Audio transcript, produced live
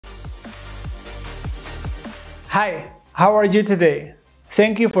Hi, how are you today?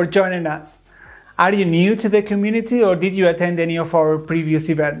 Thank you for joining us. Are you new to the community or did you attend any of our previous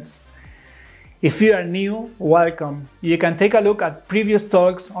events? If you are new, welcome. You can take a look at previous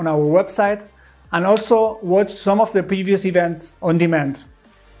talks on our website and also watch some of the previous events on demand.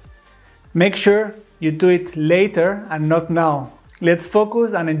 Make sure you do it later and not now. Let's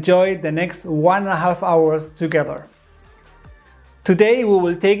focus and enjoy the next 1.5 hours together. Today we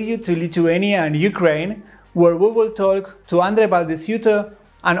will take you to Lithuania and Ukraine, where we will talk to Andrė Baldišiūtė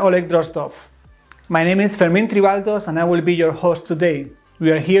and Oleg Drozdov. My name is Fermín Tribaldos and I will be your host today.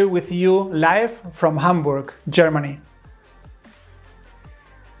 We are here with you live from Hamburg, Germany.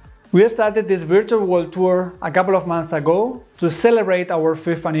 We started this virtual world tour a couple of months ago to celebrate our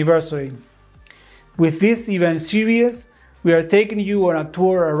 5th anniversary. With this event series, we are taking you on a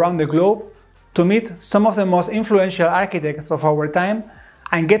tour around the globe to meet some of the most influential architects of our time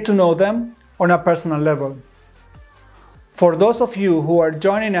and get to know them on a personal level. For those of you who are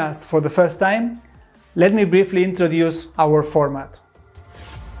joining us for the first time, let me briefly introduce our format.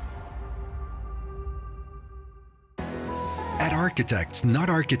 At Architects, Not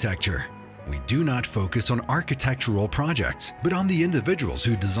Architecture, we do not focus on architectural projects, but on the individuals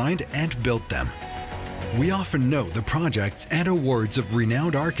who designed and built them. We often know the projects and awards of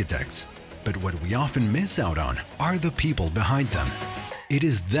renowned architects, but what we often miss out on are the people behind them. It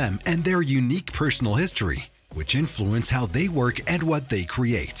is them and their unique personal history which influence how they work and what they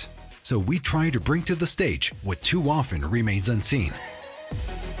create. So we try to bring to the stage what too often remains unseen.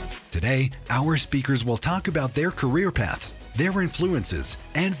 Today, our speakers will talk about their career paths, their influences,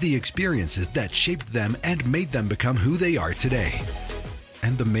 and the experiences that shaped them and made them become who they are today.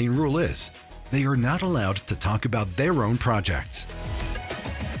 And the main rule is, they are not allowed to talk about their own projects.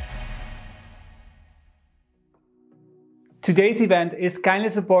 Today's event is kindly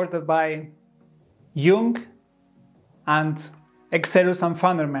supported by Jung and Exerus and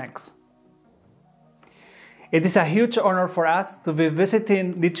Thundermax. It is a huge honor for us to be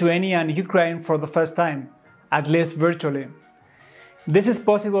visiting Lithuania and Ukraine for the first time, at least virtually. This is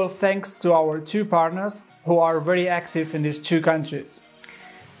possible thanks to our two partners who are very active in these two countries.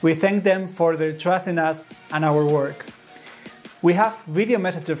 We thank them for their trust in us and our work. We have video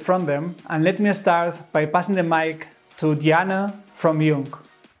messages from them, and let me start by passing the mic to Diana from Jung.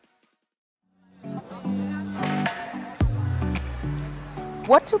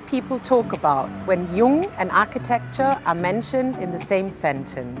 What do people talk about when Jung and architecture are mentioned in the same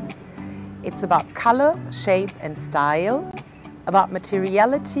sentence? It's about color, shape and style, about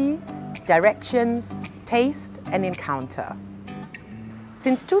materiality, directions, taste and encounter.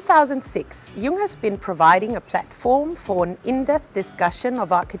 Since 2006, Jung has been providing a platform for an in-depth discussion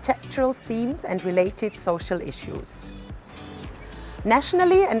of architectural themes and related social issues.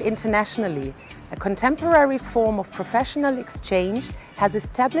 Nationally and internationally, a contemporary form of professional exchange has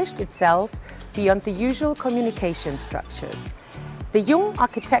established itself beyond the usual communication structures. The Jung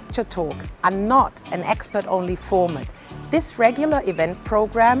Architecture Talks are not an expert-only format. This regular event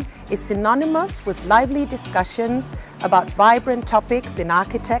program is synonymous with lively discussions about vibrant topics in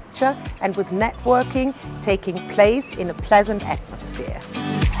architecture and with networking taking place in a pleasant atmosphere.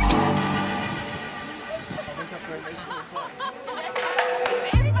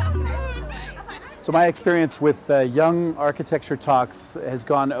 So my experience with Jung Architecture Talks has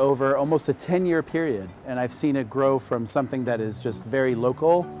gone over almost a 10-year period, and I've seen it grow from something that is just very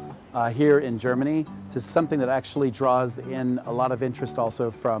local here in Germany to something that actually draws in a lot of interest also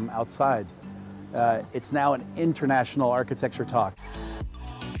from outside. It's now an international architecture talk.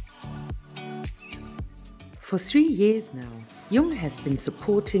 For 3 years now, Jung has been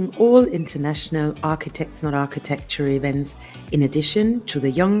supporting all international Architects Not Architecture events in addition to the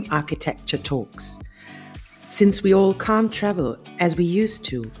Jung Architecture Talks. Since we all can't travel as we used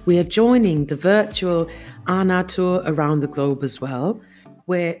to, we are joining the virtual AnA tour around the globe as well,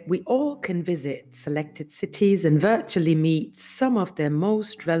 where we all can visit selected cities and virtually meet some of their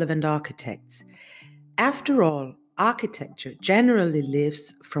most relevant architects. After all, architecture generally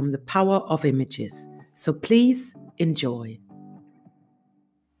lives from the power of images, so please enjoy.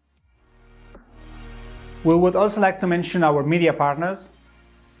 We would also like to mention our media partners: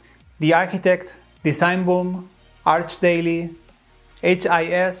 The Architect, Design Boom, Arch Daily,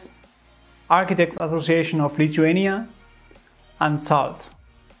 HIS, Architects Association of Lithuania, and SALT.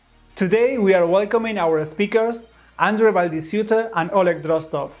 Today we are welcoming our speakers, Andrė Baldišiūtė and Oleg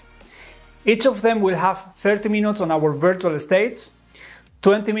Drozdov. Each of them will have 30 minutes on our virtual stage,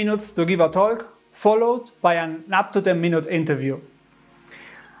 20 minutes to give a talk, followed by an up to 10-minute interview.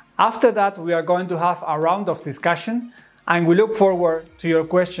 After that, we are going to have a round of discussion and we look forward to your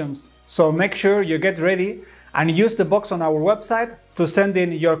questions. So make sure you get ready and use the box on our website to send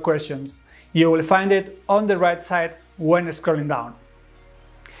in your questions. You will find it on the right side when scrolling down.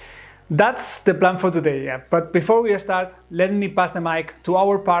 That's the plan for today, but before we start, let me pass the mic to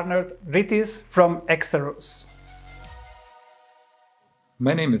our partner Rytis from Exterus.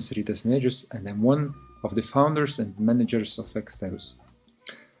 My name is Rytis Medžius and I'm one of the founders and managers of Exterus.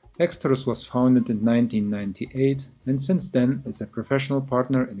 Exterus was founded in 1998 and since then is a professional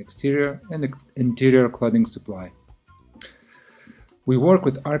partner in exterior and interior cladding supply. We work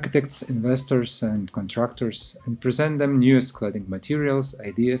with architects, investors and contractors and present them newest cladding materials,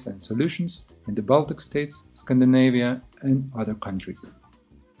 ideas and solutions in the Baltic states, Scandinavia and other countries.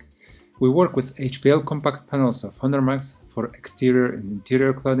 We work with HPL compact panels of HonorMax for exterior and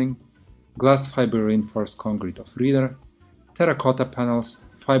interior cladding, glass fiber reinforced concrete of Reader, terracotta panels,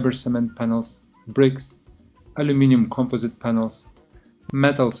 fiber cement panels, bricks, aluminium composite panels,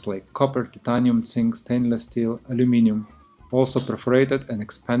 metals like copper, titanium, zinc, stainless steel, aluminium, also perforated and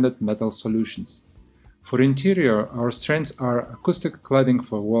expanded metal solutions. For interior, our strengths are acoustic cladding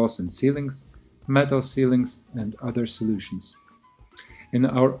for walls and ceilings, metal ceilings and other solutions. In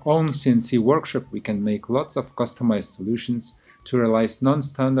our own CNC workshop, we can make lots of customized solutions to realize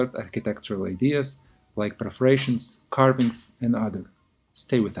non-standard architectural ideas like perforations, carvings and other.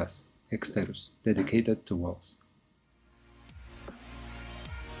 Stay with us, Exterus, dedicated to walls.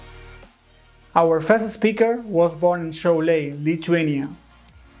 Our first speaker was born in Šiauliai, Lithuania.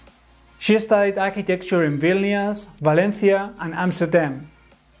 She studied architecture in Vilnius, Valencia and Amsterdam.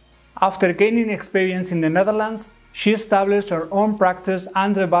 After gaining experience in the Netherlands, she established her own practice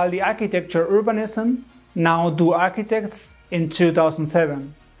Andrė Baldi Architecture Urbanism, now Do Architects, in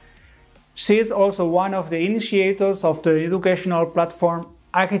 2007. She is also one of the initiators of the educational platform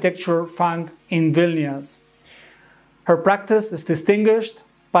Architecture Fund in Vilnius. Her practice is distinguished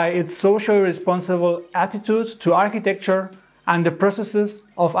by its socially responsible attitude to architecture and the processes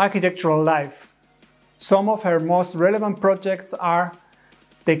of architectural life. Some of her most relevant projects are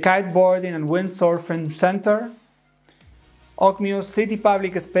the Kiteboarding and Windsurfing Center, Ogmios City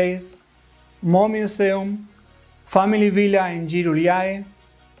Public Space, Mo Museum, Family Villa in Giruliai,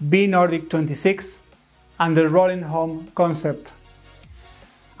 B Nordic 26, and the Rolling Home concept.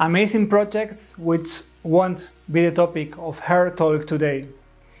 Amazing projects which won't be the topic of her talk today.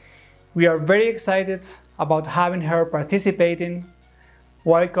 We are very excited about having her participating.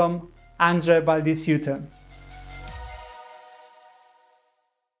 Welcome, Andrė Baldišiūtė.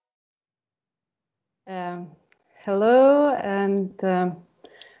 Hello and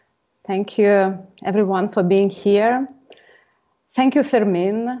thank you everyone for being here. Thank you,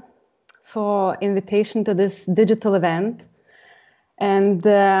 Fermin, for invitation to this digital event. And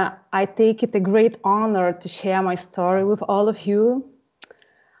I take it a great honor to share my story with all of you.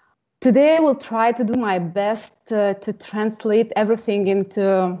 Today I will try to do my best to translate everything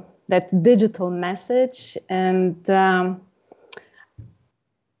into that digital message, and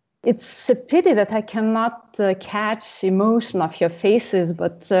it's a pity that I cannot catch emotion of your faces,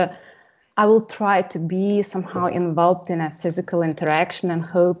 but I will try to be somehow involved in a physical interaction and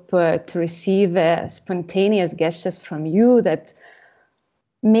hope to receive spontaneous gestures from you that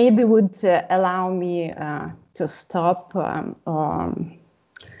maybe would allow me to stop or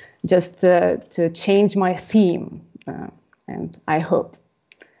just to change my theme, and I hope.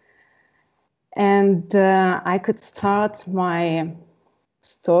 And I could start my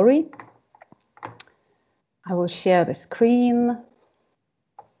story. I will share the screen.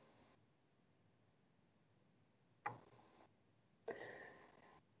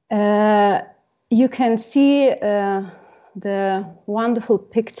 You can see the wonderful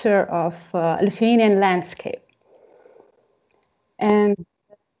picture of Lithuanian landscape. And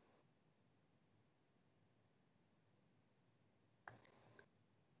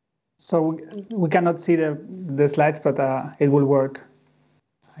so we cannot see the slides, but it will work,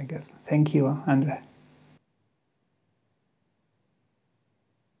 I guess. Thank you, Andrė.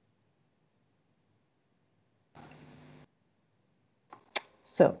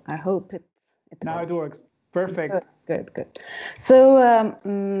 So I hope it now works. It works. Perfect. Good. So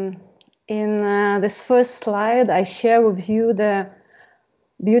in this first slide, I share with you the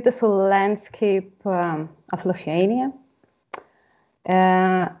beautiful landscape of Lithuania.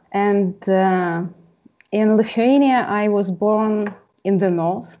 And in Lithuania, I was born in the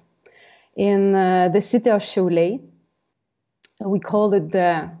north, in the city of Šiauliai. We called it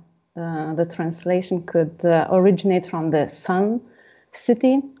the translation could originate from the sun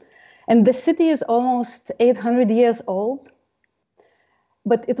city. And the city is almost 800 years old,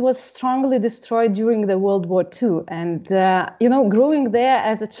 but it was strongly destroyed during the World War II. And, you know, growing there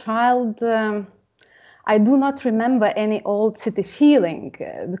as a child, I do not remember any old city feeling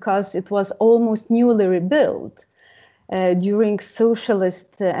because it was almost newly rebuilt during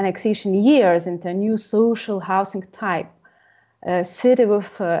socialist annexation years into a new social housing type. A city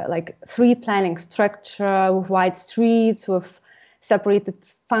with like free planning structure, with wide streets, with separated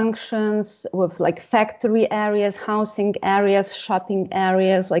functions, with like factory areas, housing areas, shopping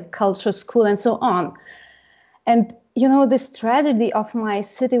areas, like culture, school, and so on. And you know, this tragedy of my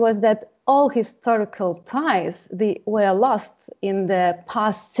city was that all historical ties, they were lost in the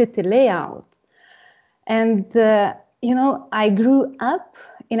past city layout. And you know, I grew up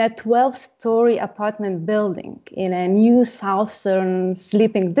in a 12-story apartment building in a new southern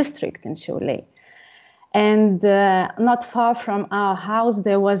sleeping district in Šiauliai. And not far from our house,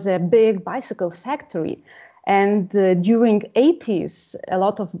 there was a big bicycle factory. And during 80s, a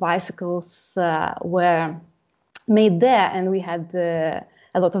lot of bicycles were made there. And we had a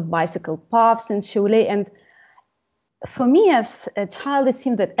lot of bicycle paths in Šiauliai. And for me as a child, it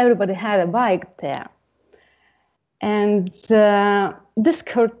seemed that everybody had a bike there. And this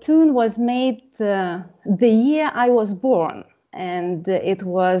cartoon was made the year I was born. And it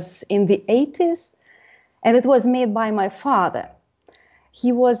was in the 80s. And it was made by my father.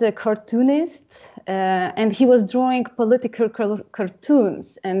 He was a cartoonist, and he was drawing political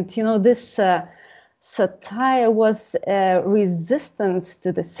cartoons. And, you know, this satire was a resistance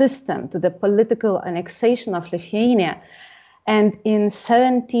to the system, to the political annexation of Lithuania. And in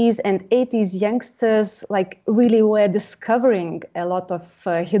 70s and 80s, youngsters like really were discovering a lot of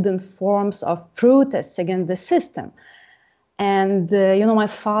hidden forms of protests against the system. And, you know, my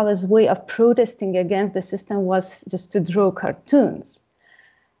father's way of protesting against the system was just to draw cartoons.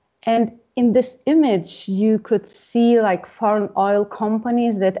 And in this image, you could see like foreign oil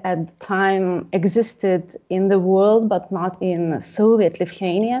companies that at the time existed in the world, but not in Soviet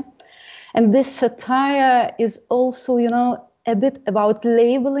Lithuania. And this satire is also, you know, a bit about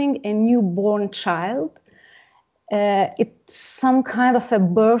labeling a newborn child. It's some kind of a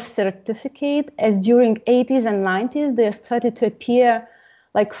birth certificate, as during 80s and 90s, there started to appear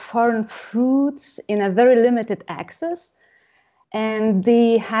like foreign fruits in a very limited access. And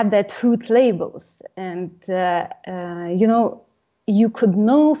they had their fruit labels. And, you know, you could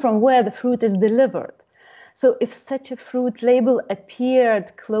know from where the fruit is delivered. So if such a fruit label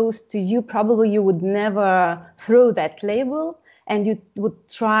appeared close to you, probably you would never throw that label. And you would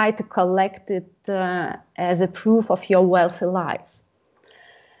try to collect it as a proof of your wealthy life.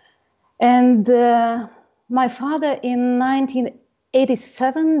 And my father in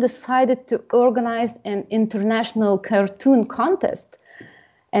 1987 decided to organize an international cartoon contest.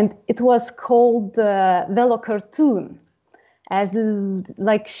 And it was called Velo Cartoon, as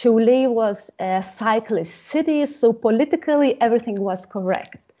like Šiauliai was a cyclist city, so politically everything was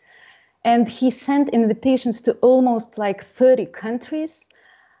correct. And he sent invitations to almost like 30 countries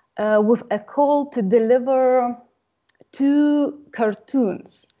with a call to deliver 2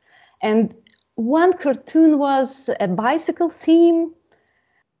 cartoons. And one cartoon was a bicycle theme,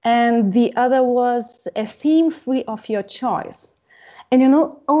 and the other was a theme free of your choice. And you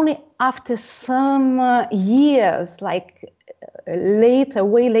know, only after some years, like later,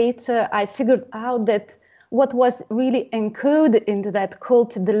 way later, I figured out that what was really encoded into that call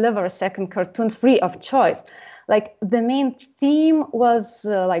to deliver a second cartoon free of choice. Like the main theme was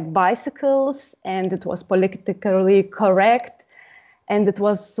like bicycles, and it was politically correct, and it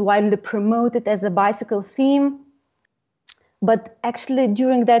was widely promoted as a bicycle theme. But actually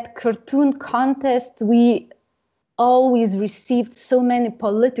during that cartoon contest, we always received so many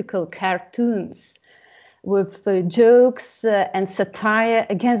political cartoons with jokes and satire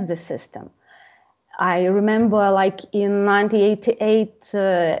against the system. I remember like in 1988,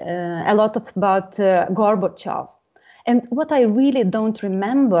 a lot about Gorbachev. And what I really don't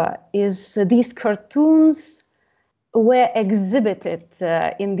remember is these cartoons were exhibited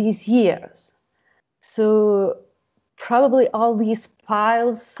in these years. So probably all these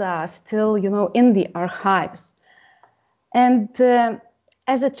files are still, you know, in the archives. And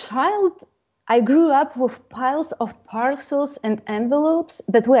as a child, I grew up with piles of parcels and envelopes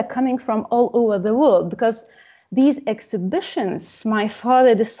that were coming from all over the world, because these exhibitions my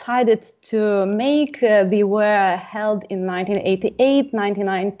father decided to make, they were held in 1988,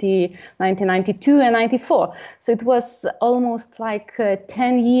 1990, 1992, and 94. So it was almost like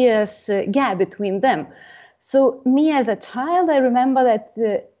 10 years gap between them. So me as a child, I remember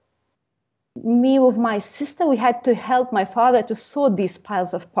that me with my sister, we had to help my father to sort these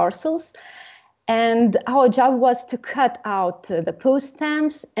piles of parcels. And our job was to cut out the post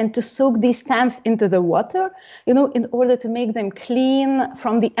stamps and to soak these stamps into the water, you know, in order to make them clean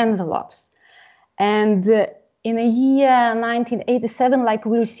from the envelopes. And in a year 1987, like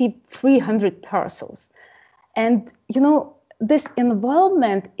we received 300 parcels. And, you know, this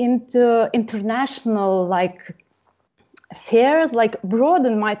involvement into international like affairs like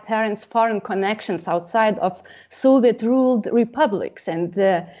broadened my parents' foreign connections outside of Soviet-ruled republics. And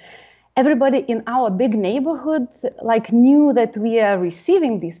everybody in our big neighborhood like knew that we are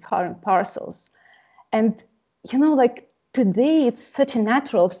receiving these foreign parcels. And, you know, like today it's such a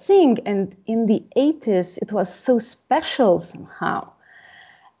natural thing. And in the 80s, it was so special somehow.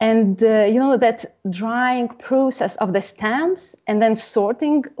 And, you know, that drying process of the stamps and then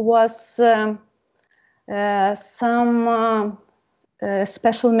sorting was some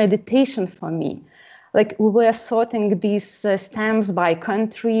special meditation for me. Like we were sorting these stamps by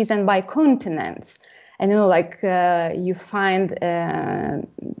countries and by continents. And, you know, like you find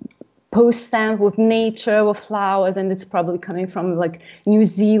post stamp with nature, with flowers, and it's probably coming from like New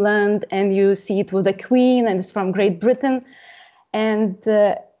Zealand, and you see it with the Queen, and it's from Great Britain. And,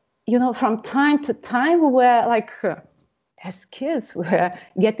 you know, from time to time, we were like, as kids, we were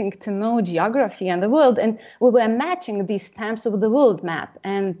getting to know geography and the world, and we were matching these stamps with the world map.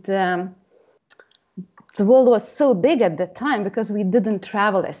 And the world was so big at that time because we didn't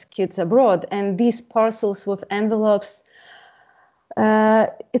travel as kids abroad. And these parcels with envelopes,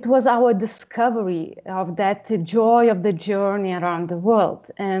 it was our discovery of that joy of the journey around the world.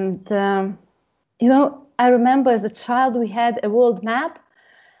 And, you know, I remember as a child, we had a world map.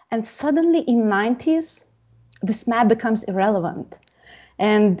 And suddenly in 90s, this map becomes irrelevant.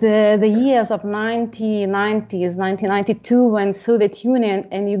 And the years of 1990s, 1992, when Soviet Union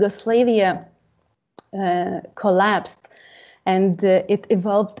and Yugoslavia collapsed, and it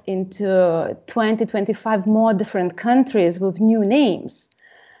evolved into 20, 25 more different countries with new names.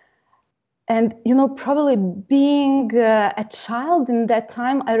 And, you know, probably being a child in that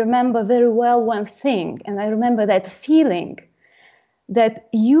time, I remember very well one thing, and I remember that feeling that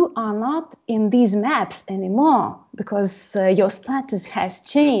you are not in these maps anymore because your status has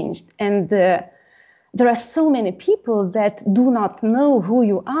changed. And there are so many people that do not know who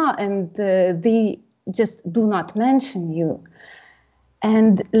you are, and they just do not mention you.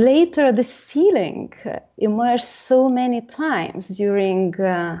 And later, this feeling emerged so many times during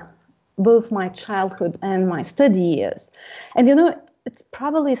both my childhood and my study years. And, you know, it's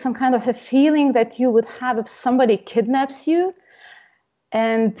probably some kind of a feeling that you would have if somebody kidnaps you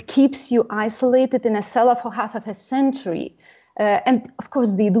and keeps you isolated in a cellar for half of a century. And of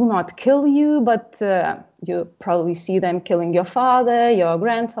course, they do not kill you, but you probably see them killing your father, your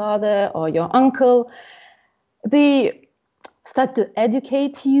grandfather, or your uncle. They start to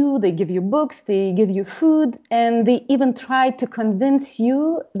educate you, they give you books, they give you food, and they even try to convince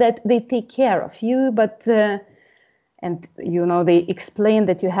you that they take care of you, but and you know, they explain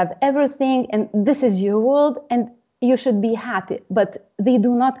that you have everything and this is your world and you should be happy, but they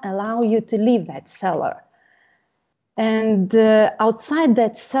do not allow you to leave that cellar. And outside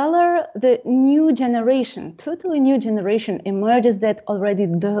that cellar, the new generation, totally new generation emerges that already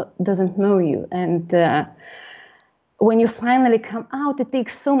doesn't know you. And when you finally come out, it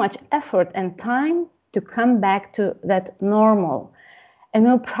takes so much effort and time to come back to that normal. And you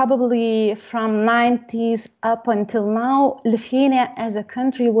know, probably from 90s up until now, Lithuania as a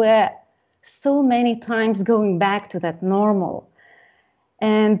country were so many times going back to that normal.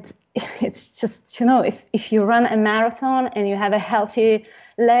 And it's just, you know, if you run a marathon and you have a healthy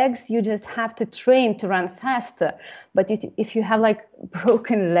legs, you just have to train to run faster. But if you have like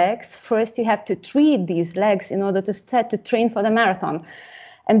broken legs, first you have to treat these legs in order to start to train for the marathon.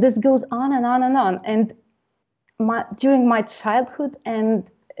 And this goes on and on and on. And during my childhood and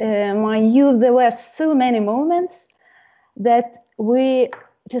my youth, there were so many moments that we're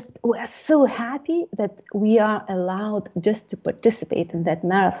so happy that we are allowed just to participate in that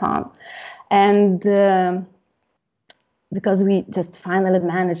marathon. And because we just finally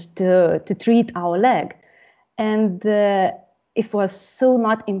managed to treat our leg. And it was so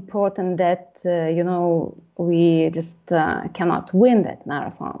not important that, you know, we just cannot win that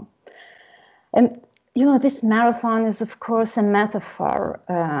marathon. And, you know, this marathon is, of course, a metaphor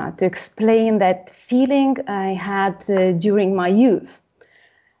to explain that feeling I had during my youth.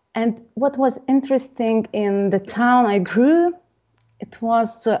 And what was interesting in the town I grew, it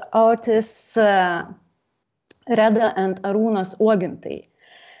was artists Reda and Arūnas Uogintai.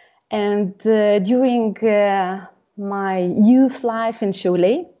 And during my youth life in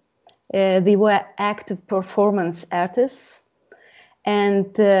Šiauliai, they were active performance artists.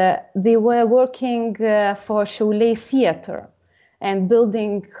 And they were working for Šiauliai Theater and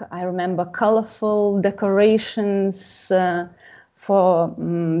building, I remember, colorful decorations for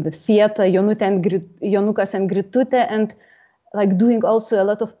the theater, Jonukas and Gritute, and like doing also a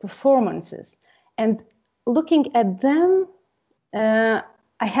lot of performances. And looking at them,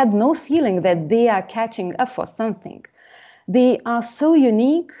 I had no feeling that they are catching up for something. They are so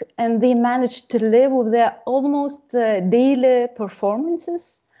unique, and they manage to live with their almost daily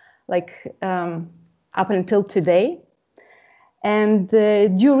performances, like up until today. And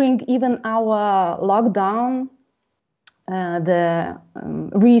during even our lockdown, the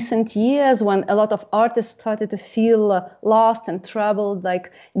recent years, when a lot of artists started to feel lost and troubled,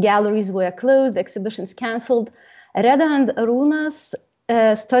 like galleries were closed, exhibitions canceled, Reda and Arūnas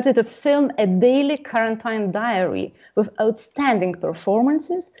started to film a daily quarantine diary with outstanding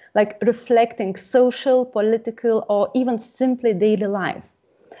performances, like reflecting social, political, or even simply daily life.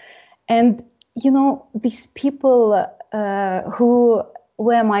 And, you know, these people who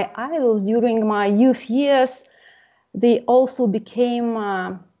were my idols during my youth years, they also became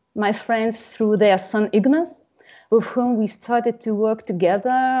my friends through their son Ignas, with whom we started to work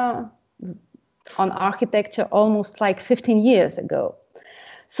together on architecture almost like 15 years ago.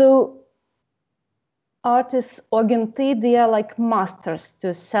 So artists Ogintai, they are like masters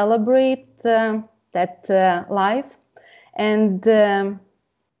to celebrate that life. And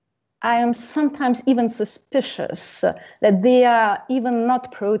I am sometimes even suspicious that they are even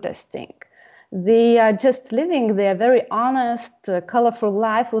not protesting. They are just living their very honest, colorful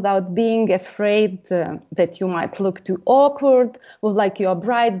life without being afraid that you might look too awkward with like your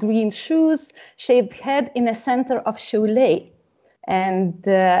bright green shoes, shaved head in the center of Šiauliai. And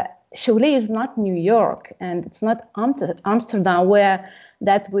Šiauliai is not New York, and it's not Amsterdam, where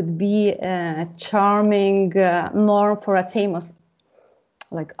that would be a charming norm for a famous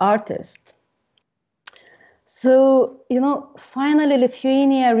like artist. So, you know, finally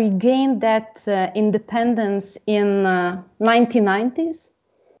Lithuania regained that independence in 1990s,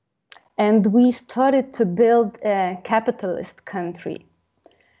 and we started to build a capitalist country.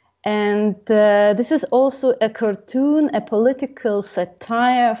 And this is also a cartoon, a political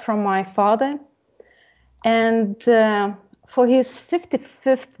satire from my father. And for his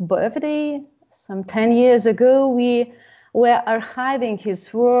 55th birthday, some 10 years ago, we were archiving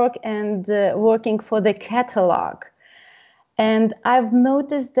his work and working for the catalog. And I've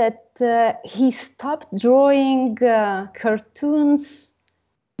noticed that he stopped drawing cartoons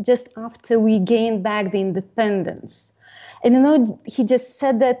just after we gained back the independence. And, you know, he just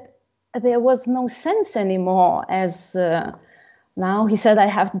said that there was no sense anymore, as now he said, I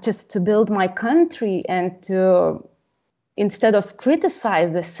have just to build my country and to, instead of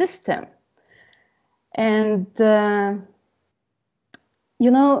criticize the system. And,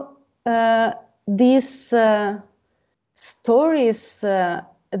 you know, these stories,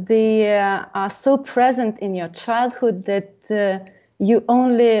 they are so present in your childhood that you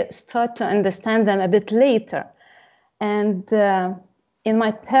only start to understand them a bit later. And in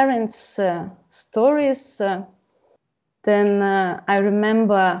my parents' stories, then I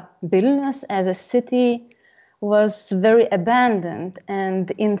remember Vilnius as a city was very abandoned,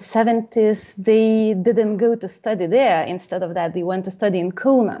 and in 70s they didn't go to study there. Instead of that, they went to study in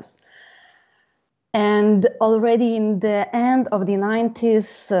Kaunas. And already in the end of the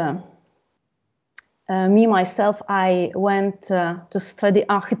 90s, me myself, I went to study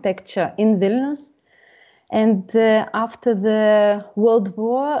architecture in Vilnius. And after the World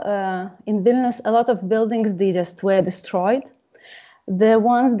War in Vilnius, a lot of buildings, they just were destroyed. The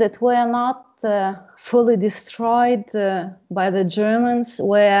ones that were not fully destroyed by the Germans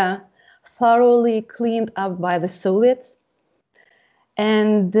were thoroughly cleaned up by the Soviets.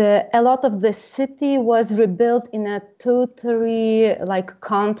 And a lot of the city was rebuilt in a totally like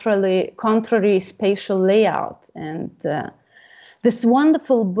contrary spatial layout. And this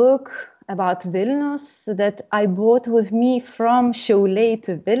wonderful book about Vilnius that I brought with me from Šiauliai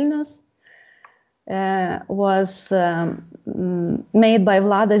to Vilnius was made by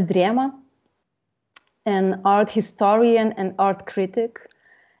Vladas Drėma, an art historian and art critic.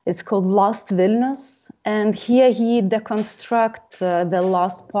 It's called Lost Vilnius, and here he deconstructs the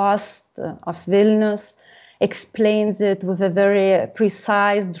lost past of Vilnius, explains it with a very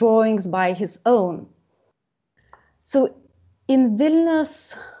precise drawings by his own. So in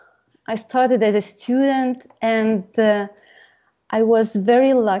Vilnius, I started as a student, and I was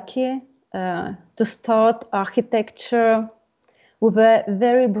very lucky to start architecture with a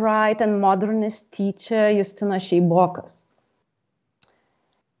very bright and modernist teacher, Justinas Šeibokas.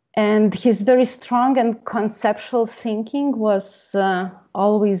 And his very strong and conceptual thinking was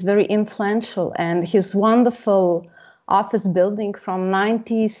always very influential. And his wonderful office building from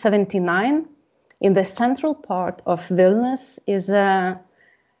 1979 in the central part of Vilnius is a,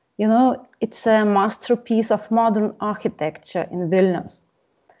 you know, it's a masterpiece of modern architecture in Vilnius.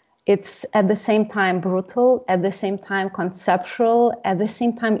 It's at the same time brutal, at the same time conceptual, at the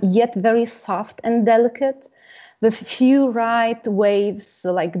same time yet very soft and delicate, with few right waves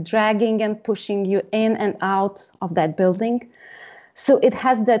like dragging and pushing you in and out of that building. So it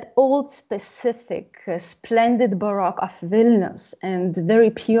has that old specific, splendid Baroque of Vilnius and very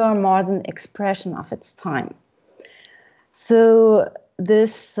pure modern expression of its time. So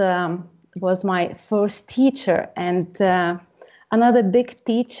this was my first teacher, and another big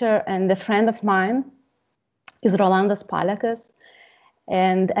teacher and a friend of mine is Rolandas Palekas.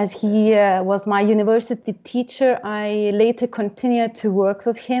 And as he was my university teacher, I later continued to work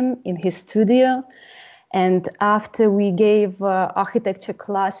with him in his studio. And after we gave architecture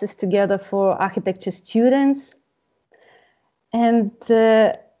classes together for architecture students. And,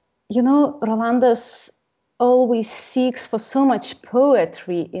 you know, Rolandas always seeks for so much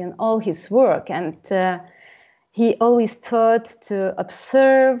poetry in all his work. And he always taught to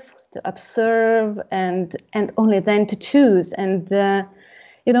observe, and only then to choose. And,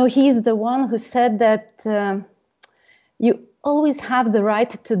 you know, he's the one who said that you always have the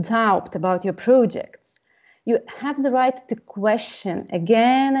right to doubt about your projects. You have the right to question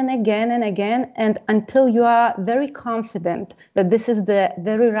again and again and again, and until you are very confident that this is the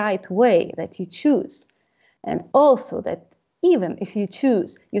very right way that you choose. And also that even if you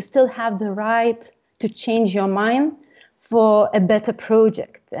choose, you still have the right to change your mind for a better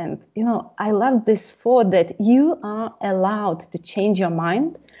project. And, you know, I love this thought that you are allowed to change your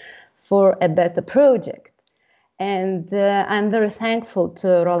mind for a better project. And I'm very thankful to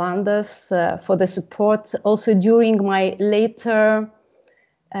Rolandas for the support also during my later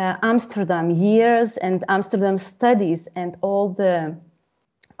Amsterdam years and Amsterdam studies, and all the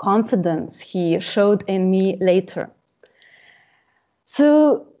confidence he showed in me later.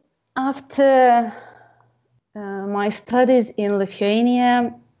 So after my studies in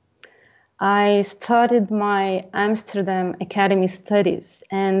Lithuania, I started my Amsterdam Academy studies.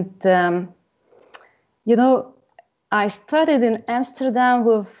 And, you know, I started in Amsterdam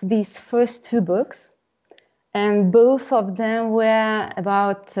with these first two books, and both of them were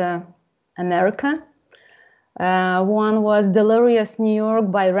about America. One was Delirious New York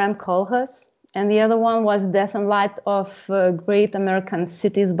by Rem Koolhaas, and the other one was Death and Light of Great American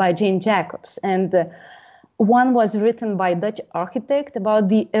Cities by Jane Jacobs. And one was written by a Dutch architect about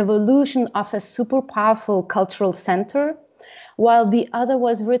the evolution of a super powerful cultural center, while the other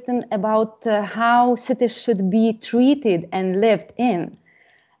was written about how cities should be treated and lived in.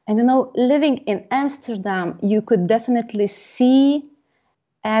 And, you know, living in Amsterdam, you could definitely see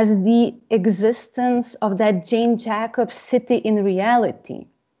as the existence of that Jane Jacobs city in reality.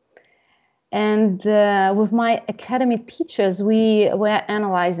 And with my academic teachers, we were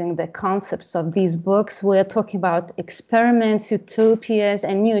analyzing the concepts of these books. We're talking about experiments, utopias,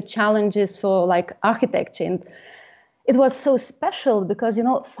 and new challenges for like architecture. And it was so special because, you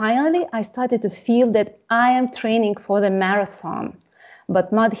know, finally I started to feel that I am training for the marathon,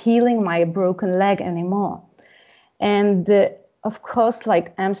 but not healing my broken leg anymore. And of course,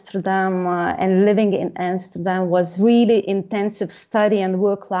 like Amsterdam and living in Amsterdam was really intensive study and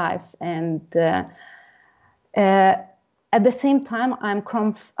work life. And at the same time,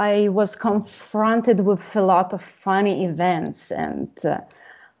 I was confronted with a lot of funny events. And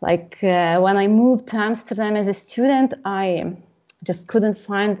when I moved to Amsterdam as a student, I just couldn't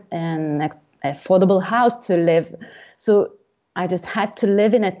find an affordable house to live. So I just had to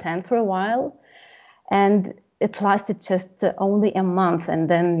live in a tent for a while. And it lasted just only a month. And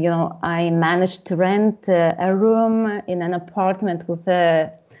then, you know, I managed to rent a room in an apartment with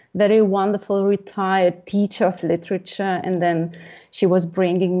a very wonderful retired teacher of literature. And then she was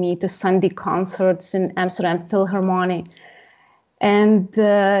bringing me to Sunday concerts in Amsterdam Philharmonic. And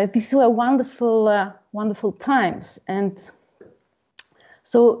these were wonderful, wonderful times. And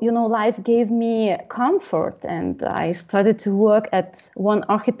so, you know, life gave me comfort. And I started to work at One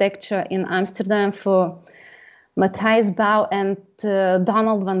Architecture in Amsterdam for Matthijs Bouw and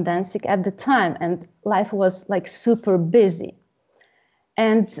Donald van Densik at the time. And life was like super busy.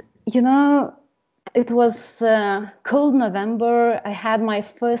 And, you know, it was cold November. I had my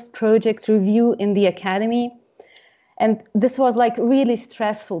first project review in the academy. And this was like really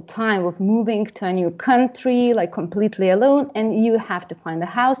stressful time of moving to a new country, like completely alone. And you have to find a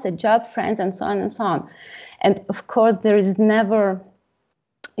house, a job, friends, and so on and so on. And of course, there is never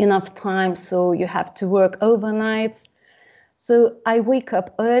enough time. So you have to work overnights. So I wake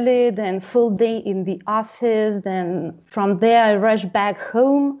up early, then full day in the office. Then from there, I rush back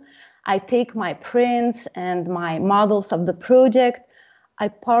home. I take my prints and my models of the project. I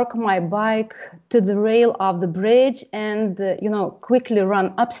park my bike to the rail of the bridge and, quickly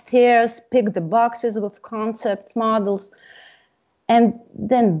run upstairs, pick the boxes with concepts, models, and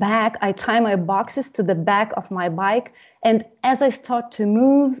then back. I tie my boxes to the back of my bike. And as I start to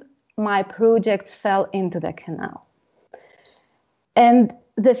move, my projects fell into the canal. And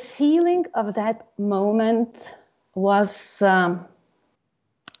the feeling of that moment was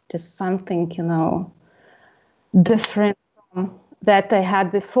just something, different from that I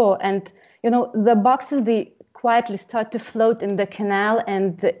had before. And, the boxes, they quietly start to float in the canal,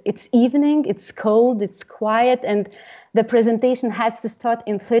 and it's evening, it's cold, it's quiet, and the presentation has to start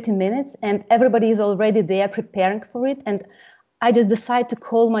in 30 minutes, and everybody is already there preparing for it. And I just decide to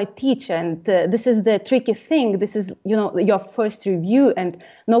call my teacher, and this is the tricky thing. This is, your first review, and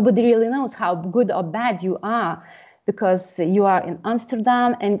nobody really knows how good or bad you are, because you are in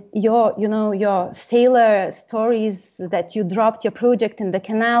Amsterdam, and your failure stories that you dropped your project in the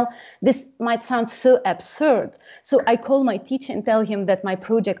canal, this might sound so absurd. So I call my teacher and tell him that my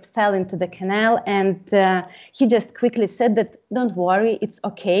project fell into the canal, and he just quickly said that, don't worry, it's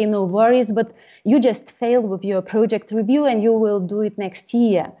okay, no worries, but you just failed with your project review and you will do it next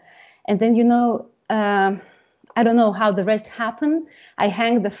year. And then, I don't know how the rest happened. I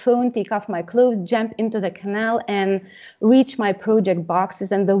hang the phone, take off my clothes, jump into the canal and reach my project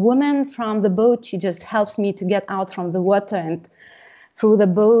boxes. And the woman from the boat, she just helps me to get out from the water and through the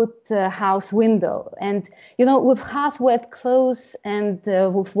boat house window. And, with half wet clothes and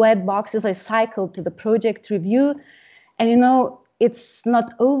with wet boxes, I cycled to the project review. And, it's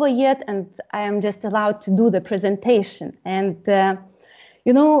not over yet, and I am just allowed to do the presentation. And,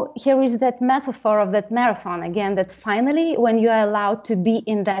 here is that metaphor of that marathon again, that finally, when you are allowed to be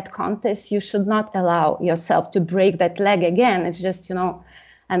in that contest, you should not allow yourself to break that leg again. It's just,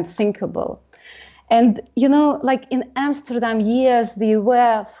 unthinkable. And, like in Amsterdam years, they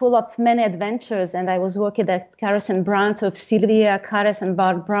were full of many adventures. And I was working at Karas and Brands with Sylvia Karas and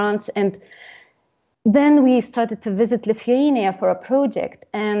Bart Brands. And then we started to visit Lithuania for a project.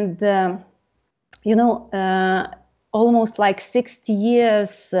 And, almost like 60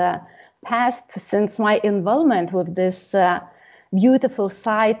 years passed since my involvement with this beautiful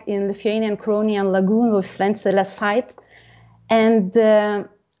site in Lithuanian Cronian Lagoon with Svensele site. And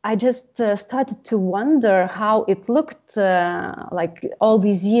I just started to wonder how it looked like all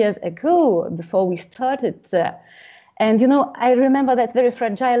these years ago before we started. And, I remember that very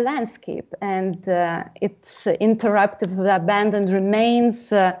fragile landscape, and it's interrupted with abandoned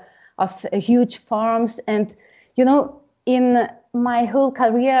remains of huge farms. And in my whole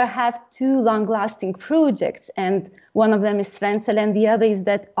career, I have two long-lasting projects, and one of them is Svensele, and the other is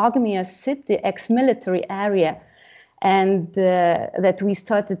that Ogmia city, ex-military area, and that we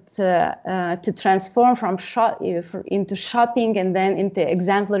started to transform from into shopping and then into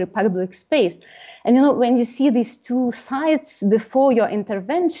exemplary public space. And when you see these two sites before your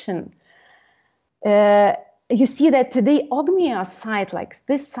intervention, you see that today Ogmia site, like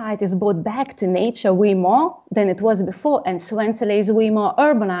this site, is brought back to nature way more than it was before, and Svensele is way more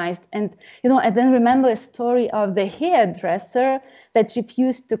urbanized. And I then remember a story of the hairdresser that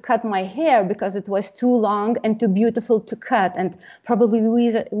refused to cut my hair because it was too long and too beautiful to cut. And probably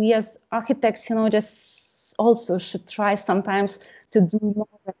we as architects, just also should try sometimes to do more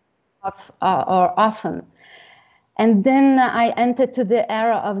or often. And then I entered to the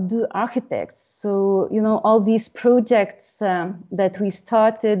era of Do Architects. So, all these projects that we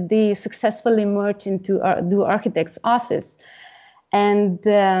started, they successfully merged into our Do Architects office. And,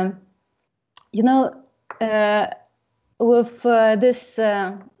 with this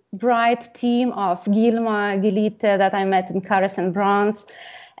bright team of Gilma, Gilite that I met in Karas and Brands,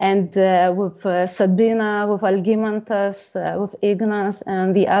 and with Sabina, with Algimantas, with Ignas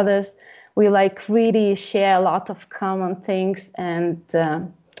and the others, we really share a lot of common things, and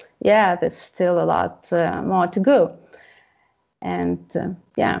there's still a lot more to go. And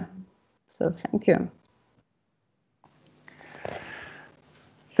so thank you.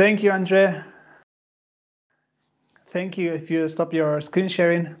 Thank you, Andrė. Thank you. If you stop your screen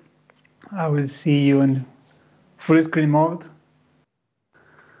sharing, I will see you in full screen mode.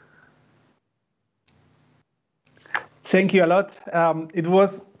 Thank you a lot.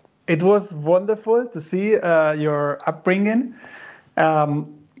 It was wonderful to see your upbringing.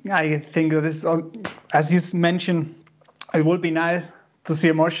 I think that this, as you mentioned, it would be nice to see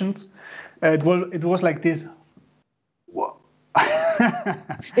emotions. It was like this. Whoa.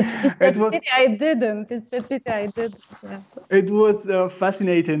 It's a pity I didn't. It's a pity I didn't. Yeah. It was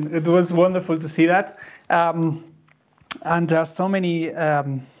fascinating. It was wonderful to see that. And there are so many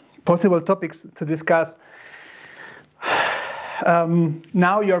possible topics to discuss.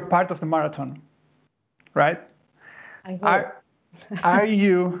 Now you're part of the marathon, right? I hope. Are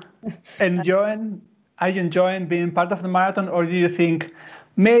you enjoying being part of the marathon, or do you think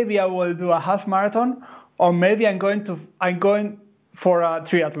maybe I will do a half marathon, or maybe I'm going for a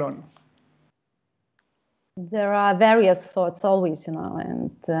triathlon? There are various thoughts always, and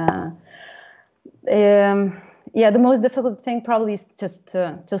the most difficult thing probably is just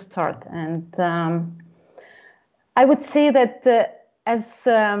to start. And I would say that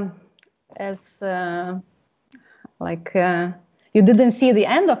you didn't see the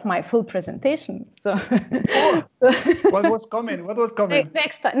end of my full presentation, so. What was coming?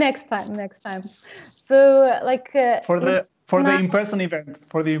 Next time. So for the in-person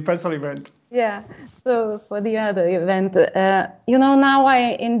event. Yeah. So for the other event, now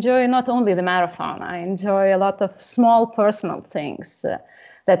I enjoy not only the marathon. I enjoy a lot of small personal things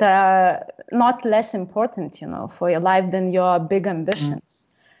that are not less important, for your life than your big ambitions.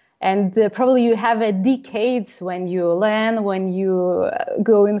 And probably you have decades when you learn, when you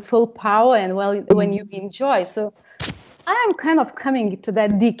go in full power, and when you enjoy. So I'm kind of coming to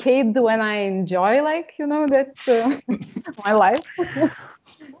that decade when I enjoy, that's my life.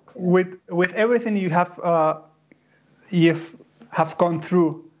 With everything you have gone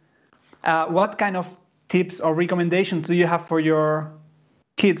through, what kind of tips or recommendations do you have for your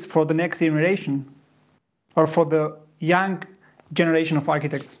kids, for the next generation, or for the young generation of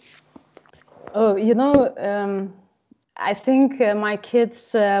architects? Oh, I think my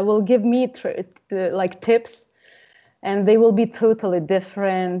kids will give me tips, and they will be totally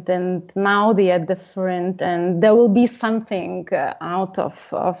different. And now they are different, and there will be something out of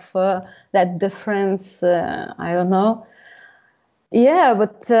that difference. I don't know. Yeah,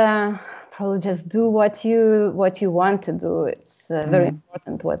 but probably just do what you want to do. It's very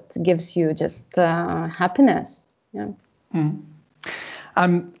important. What gives you just happiness. Yeah.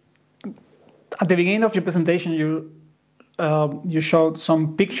 At the beginning of your presentation, you showed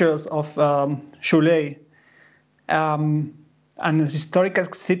some pictures of Cholet, and a historical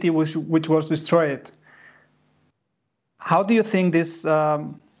city which was destroyed. How do you think this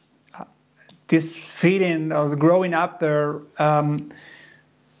feeling of growing up there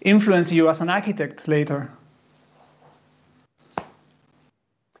influenced you as an architect later?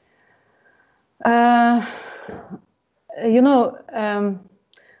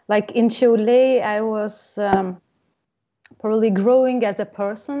 Like in Cholet, I was probably growing as a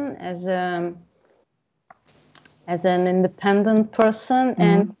person, as an independent person,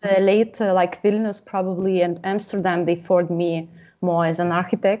 and later, like Vilnius probably and Amsterdam, they formed me more as an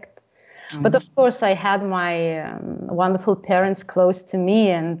architect. But of course, I had my wonderful parents close to me,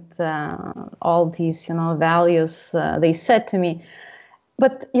 and all these, values they said to me.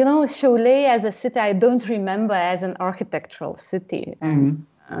 But Cholet as a city, I don't remember as an architectural city.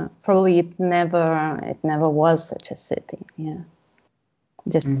 Probably it never was such a city. Yeah,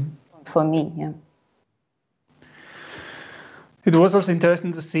 just for me. Yeah. It was also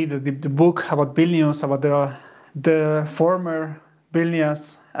interesting to see the book about Vilnius, about the former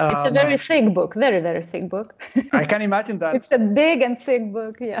Vilnius. It's a very thick book, very, very thick book. I can imagine that. It's a big and thick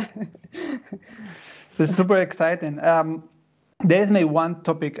book, yeah. It's super exciting. There is maybe one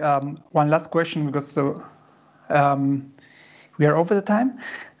topic, one last question, because we are over the time.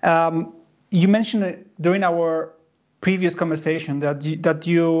 You mentioned during our previous conversation that you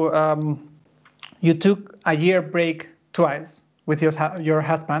took a year break twice with your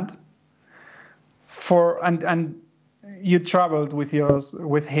husband, and you traveled with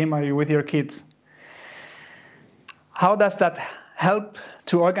him or with your kids. How does that help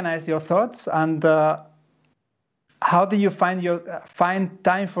to organize your thoughts, and how do you find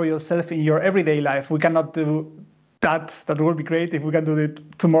time for yourself in your everyday life? We cannot do that. That would be great if we can do it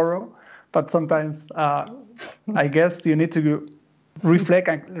tomorrow, but sometimes I guess you need to reflect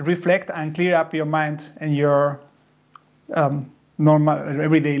and clear up your mind and your normal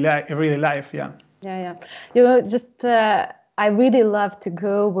everyday life. Yeah. I really love to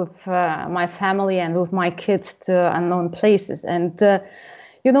go with my family and with my kids to unknown places, and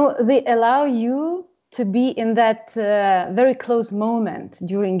they allow you to be in that very close moment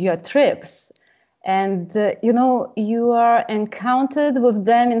during your trips, and you are encountered with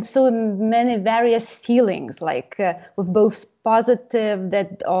them in so many various feelings, like with both positive,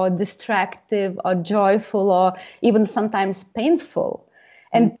 that or distractive, or joyful, or even sometimes painful.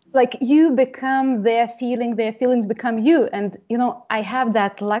 And like you become their feelings become you. And, I have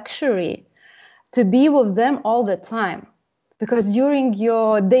that luxury to be with them all the time. because during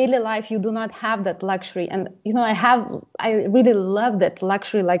your daily life you do not have that luxury. And I really love that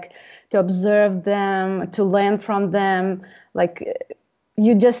luxury, like to observe them, to learn from them. Like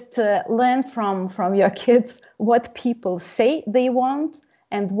you just learn from your kids what people say they want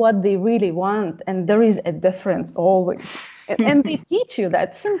and what they really want, and there is a difference always. And they teach you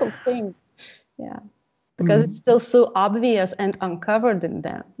that simple thing, because it's still so obvious and uncovered in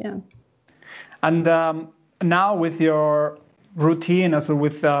them. And now with your routine, also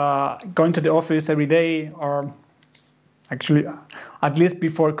with going to the office every day, or actually at least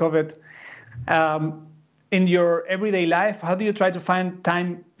before COVID, in your everyday life, how do you try to find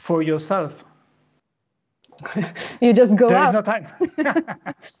time for yourself? You just go out. There is no time.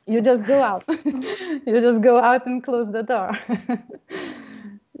 You just go out. You just go out and close the door.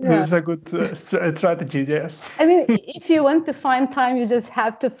 That's a good strategy, yes. I mean, if you want to find time, you just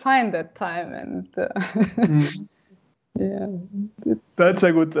have to find that time, and that's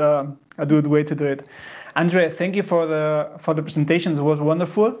a good way to do it. Andrė, thank you for the presentations. It was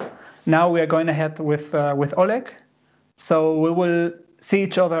wonderful. Now we are going ahead with Oleg. So we will see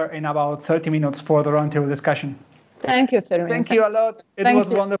each other in about 30 minutes for the roundtable discussion. Thank you, Termin. Thank you a lot. It was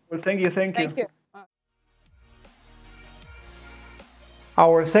wonderful. Thank you. Thank you.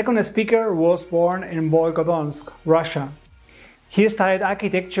 Our second speaker was born in Volgodonsk, Russia. He studied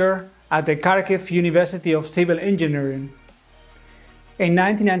architecture at the Kharkiv University of Civil Engineering. In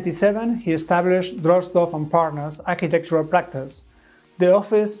 1997, he established Drozdov and Partners architectural practice. The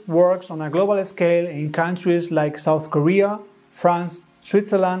office works on a global scale in countries like South Korea, France,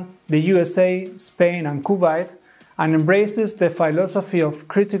 Switzerland, the USA, Spain, and Kuwait, and embraces the philosophy of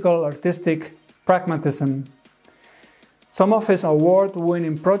critical artistic pragmatism. Some of his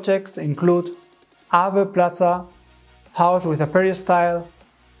award-winning projects include Ave Plaza, House with a Peristyle,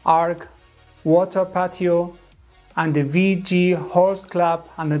 Arc, Water Patio, and the VG Horse Club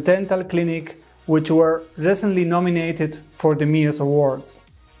and the Dental Clinic, which were recently nominated for the Mies Awards.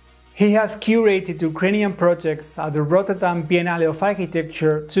 He has curated Ukrainian projects at the Rotterdam Biennale of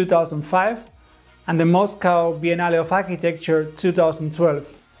Architecture 2005 and the Moscow Biennale of Architecture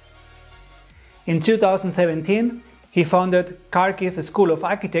 2012. In 2017, he founded Kharkiv School of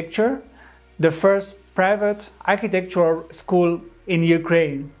Architecture, the first private architectural school in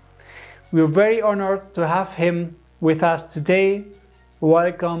Ukraine. We are very honored to have him with us today.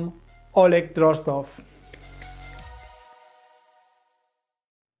 Welcome, Oleg Drozdov.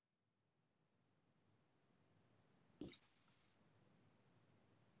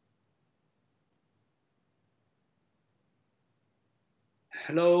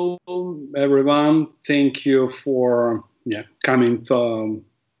 Hello, everyone. Thank you for coming to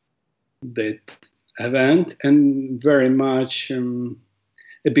that event, and very much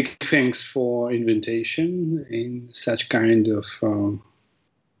a big thanks for invitation in such kind of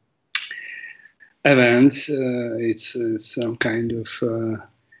event. It's some kind of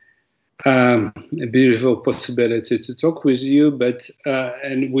a beautiful possibility to talk with you, but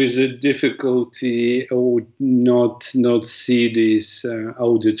and with a difficulty, I would not see this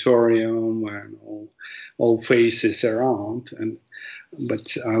auditorium and all faces around.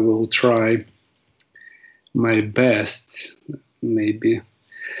 But I will try my best. Maybe,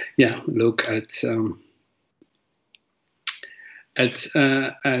 look at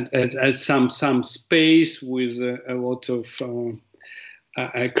some space with a lot of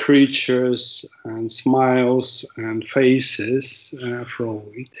creatures and smiles and faces through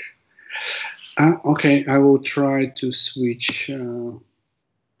it. Okay, I will try to switch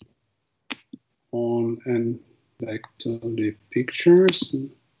on and back to the pictures.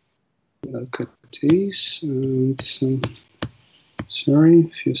 Look at these. And sorry, a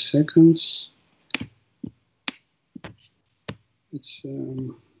few seconds. It's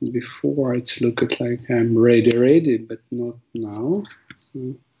before it looked like I'm ready, but not now.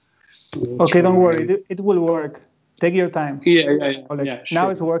 Okay, don't worry. It will work. Take your time. Yeah, Oleg. sure. Now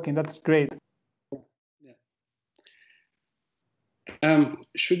it's working. That's great.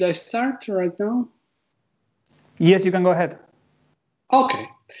 Should I start right now? Yes, you can go ahead. Okay.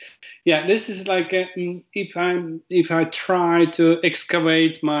 Yeah, this is like if I try to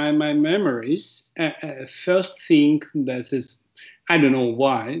excavate my memories. First thing that is, I don't know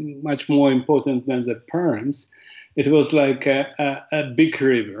why, much more important than the parents. It was like a big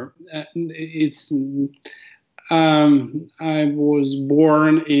river. I was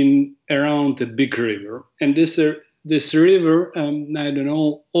born in around a big river, and this river, I don't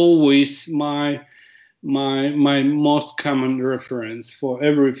know, always my most common reference for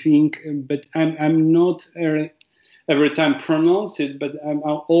everything. But I'm not every time pronounce it, but I'm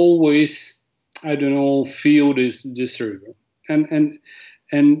always, I don't know, feel this river. and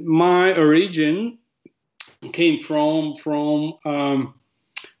my origin came from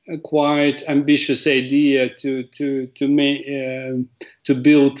a quite ambitious idea to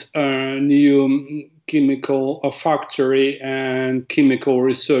build a new chemical factory and chemical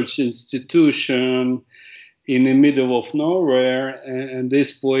research institution in the middle of nowhere, and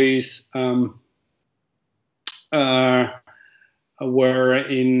this place where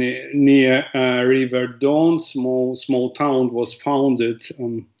in near River Don, small town was founded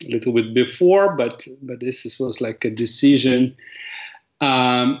a little bit before, but this was like a decision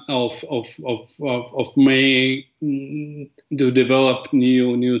of May to develop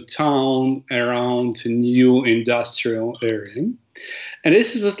new town around a new industrial area. And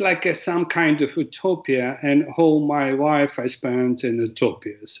this was like some kind of utopia, and all my life I spent in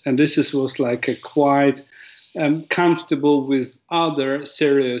utopias. And this was like a quite comfortable with other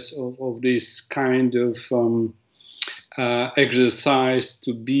series of this kind of exercise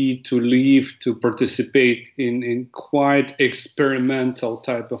to live, to participate in quite experimental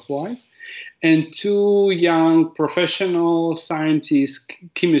type of life. And two young professional scientists,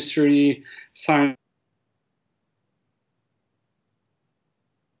 chemistry science,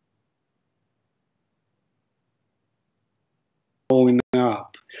 growing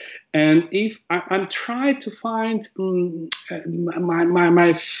up. And if I'm trying to find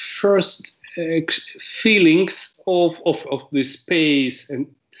my first feelings of this space, and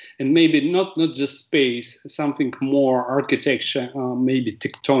maybe not just space, something more architecture, maybe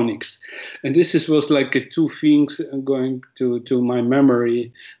tectonics. And this was like two things going to my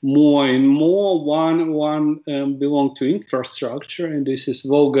memory more and more. One belonged to infrastructure, and this is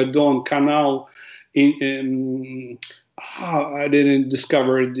Volga-Don Canal I didn't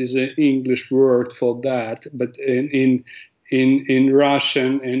discover this English word for that, but in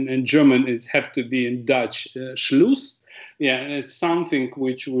Russian and German it have to be in Dutch Schluss. Yeah, it's something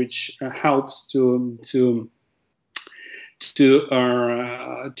which helps to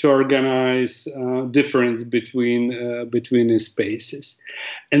organize difference between the spaces.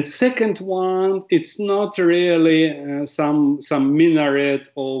 And second one, it's not really some minaret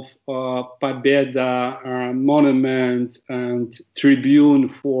of Победа monument and tribune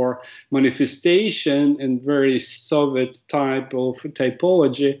for manifestation and very Soviet type of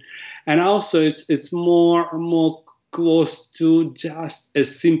typology, and also it's more close to just a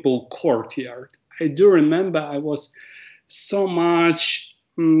simple courtyard. I do remember I was so much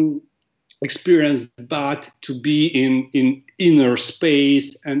experienced, but to be in inner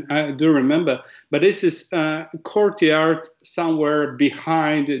space, and I do remember. But this is a courtyard somewhere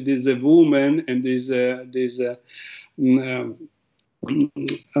behind. There's a woman, and there's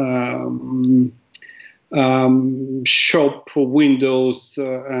shop windows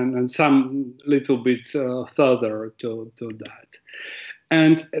and some little bit further to that,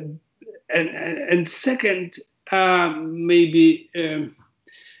 and second. Maybe,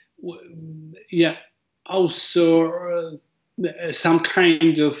 also some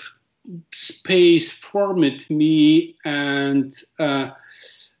kind of space formed me and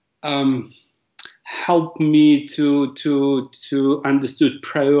helped me to understood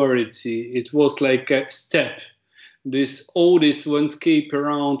priority. It was like a step. All this landscape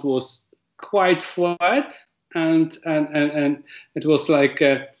around was quite flat, and it was like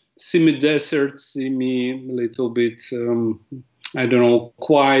a semi-desert, a little bit, I don't know,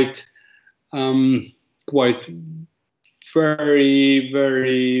 quite very,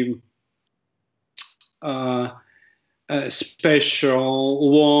 very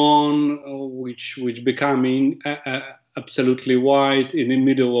special lawn, which becoming absolutely white in the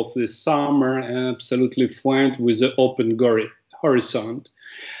middle of the summer and absolutely flat with the open horizon.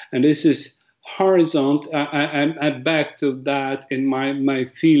 And this is horizon, I'm back to that in my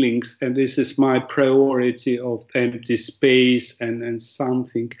feelings, and this is my priority of empty space and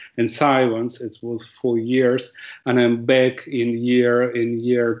something and silence. It was for years, and I'm back in year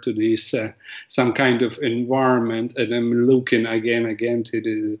to this some kind of environment, and I'm looking again to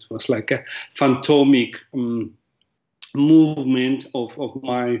this. It was like a phantomic movement of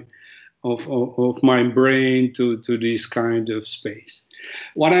my brain to this kind of space.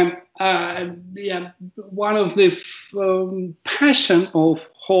 What I'm, one of the passion of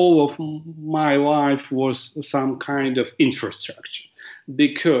whole of my life was some kind of infrastructure,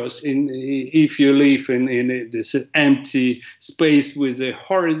 because if you live in this empty space with a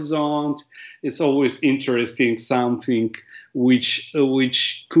horizon, it's always interesting something which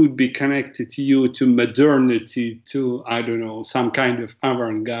could be connected to you, to modernity, to, I don't know, some kind of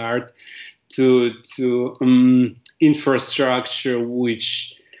avant-garde, to infrastructure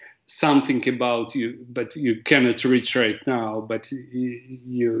which something about you, but you cannot reach right now. But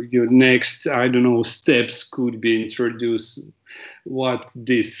your next, I don't know, steps could be introduced what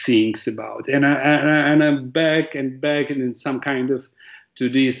these things about. And I'm back and in some kind of to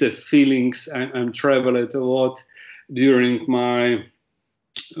these feelings. I'm traveled a lot during my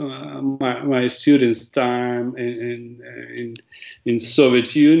my students' time in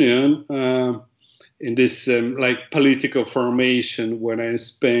Soviet Union. In this like political formation, when I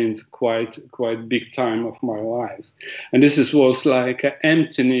spent quite big time of my life, and this was like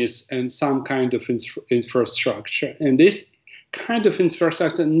emptiness and some kind of infrastructure, and this kind of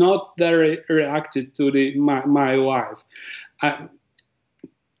infrastructure not very reacted to my life.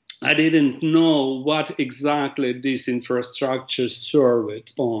 I didn't know what exactly this infrastructure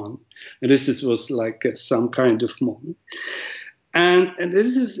served on, and this was like some kind of moment. And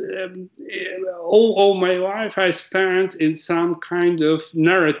this is all my life I spent in some kind of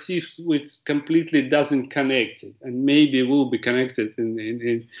narrative which completely doesn't connect it, and maybe will be connected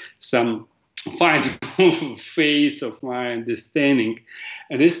in some final phase of my understanding.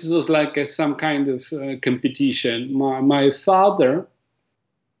 And this was like some kind of competition. My father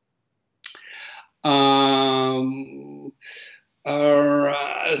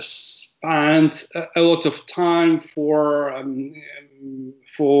spent a lot of time for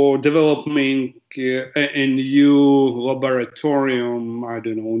developing a new laboratorium, I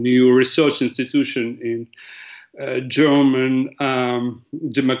don't know, new research institution in German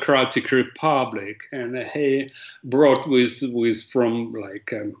Democratic Republic, and he brought with from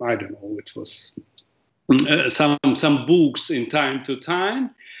like I don't know, it was some books in time to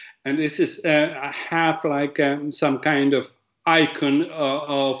time, and this is I have like some kind of icon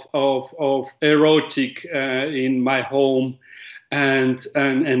of erotic in my home, and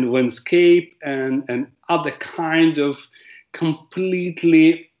landscape and other kind of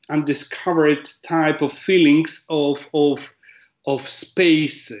completely undiscovered type of feelings of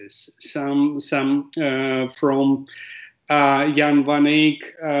spaces. Some from Jan van Eyck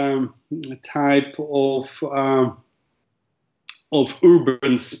type of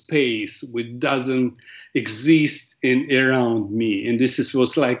urban space which doesn't exist around me, and this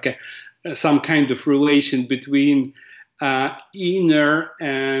was like some kind of relation between inner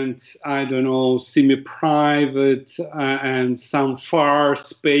and I don't know, semi-private and some far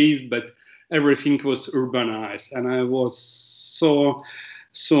space, but everything was urbanized, and I was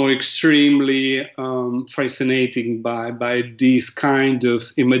so extremely fascinating by this kind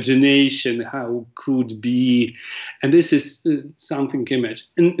of imagination, how could be, and this is something image,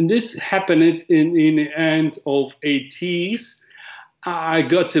 and this happened in the end of 80s. I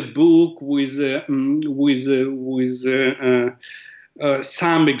got a book with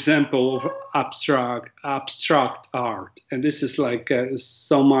some example of abstract art, and this is like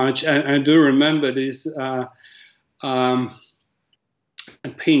so much. I do remember this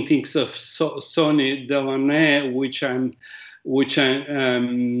paintings of Sonny Delaunay, which I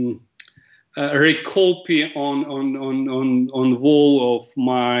recopy on wall of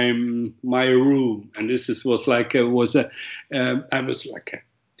my room, and this was like I was like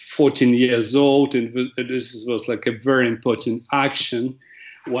 14 years old, and this was like a very important action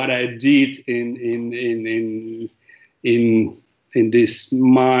what I did in this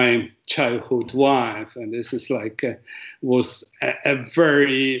my childhood life, and this is like was a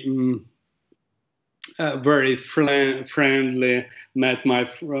very very friendly, met my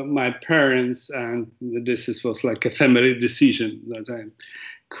parents, and this was like a family decision that I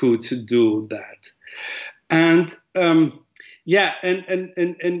could do that. And yeah,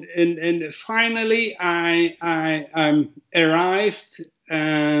 and finally I arrived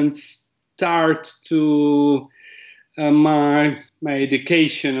and start to my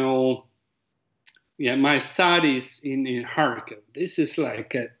educational, my studies in Kharkiv. This is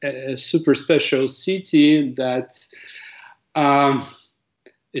like a super special city that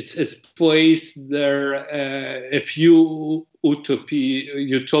it's placed there a few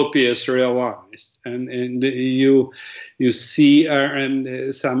utopias realized, and you see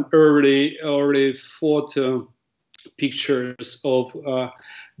some early photo pictures of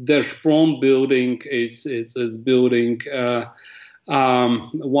Der Sprung building. It's building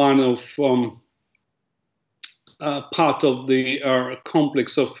one of part of the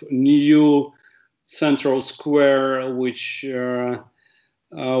complex of new central square, which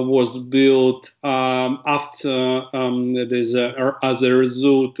was built after as a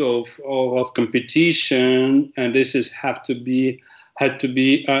result of competition, and this had to be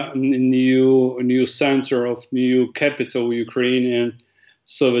a new center of new capital Ukrainian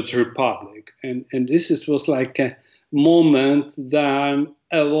Soviet Republic, and this was like moment then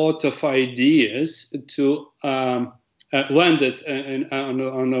a lot of ideas to landed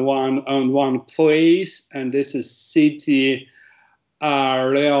on one place, and this is city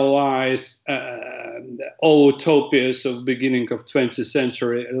realized all utopias of beginning of 20th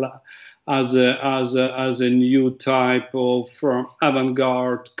century as a new type of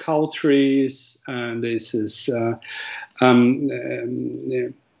avant-garde cultures, and this is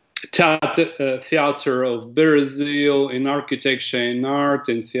theater of Brazil, in architecture, in art,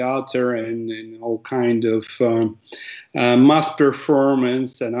 in theater, and in all kind of mass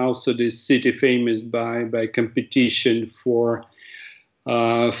performance, and also this city famous by competition for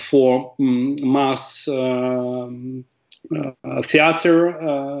mass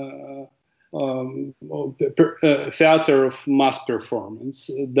theater. Theater of mass performance.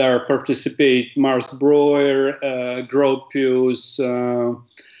 There participate Mars Breuer, Gropius,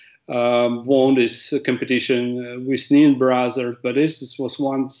 won this competition with Nin Brothers, but this was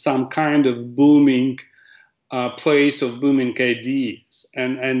some kind of booming place of booming ideas,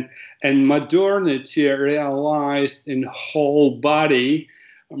 and modernity realized in whole body.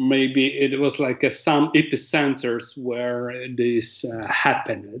 Maybe it was like some epicenters where this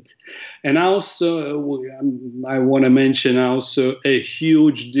happened. And also, I want to mention also a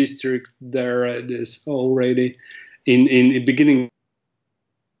huge district there is already in the beginning.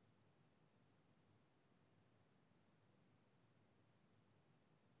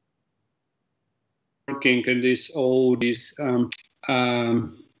 Working in all these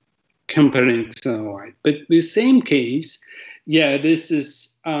companies, but the same case, yeah, this is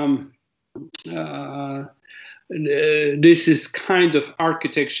kind of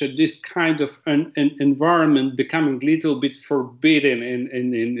architecture, this kind of an environment becoming a little bit forbidden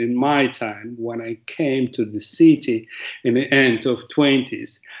in my time when I came to the city in the end of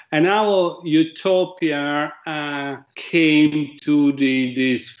 20s. And our utopia came to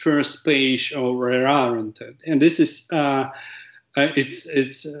this first page of Oriented, and this is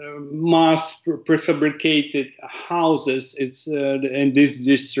it's mass prefabricated houses. It's in this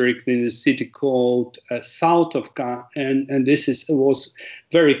district in the city called south of Ka, and this was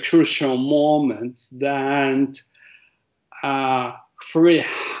very crucial moment that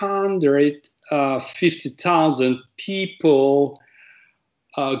 350,000 people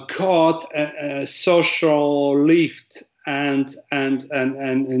got a social lift and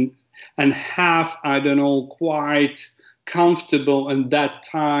have, I don't know, quite comfortable in that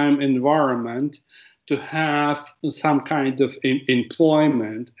time environment to have some kind of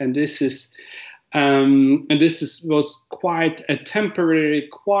employment, and this was quite a temporary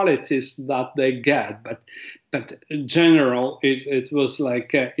qualities that they get, but in general it was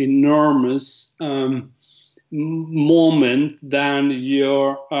like an enormous moment. Then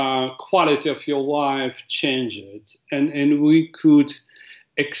your quality of your life changed, and we could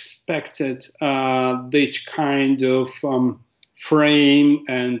expected this kind of frame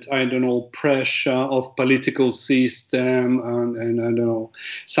and, I don't know, pressure of political system and I don't know,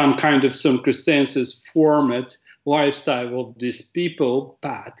 some kind of circumstances formed lifestyle of these people,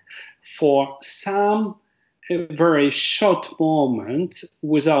 but for some very short moment,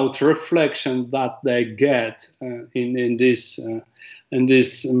 without reflection that they get in this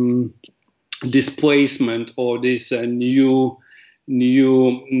displacement or this new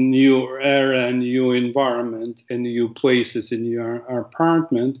area, new environment, and new places in your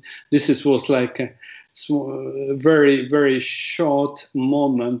apartment. This was like a very, very short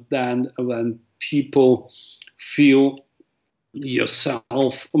moment then when people feel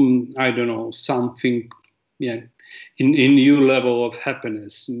yourself, I don't know, something, yeah, in new level of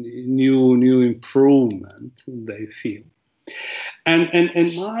happiness, new improvement they feel. And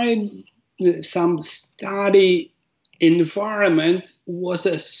my some study environment was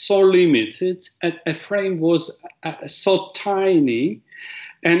so limited, a frame was so tiny,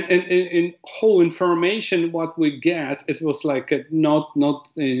 and whole information what we get, it was like not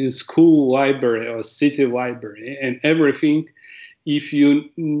in school library or city library, and everything. If you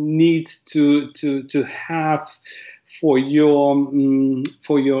need to have for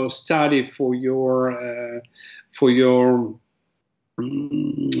your study, for your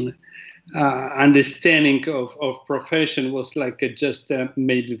understanding of profession, was like just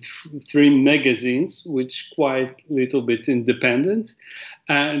maybe 3 magazines, which quite little bit independent.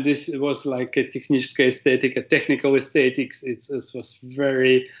 And this was like a technical aesthetic, a technical aesthetics. It was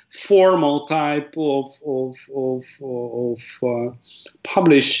very formal type of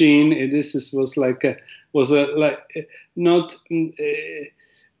publishing. And this was like not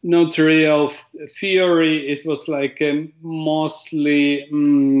real theory. It was like mostly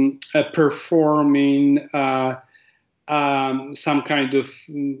a performing some kind of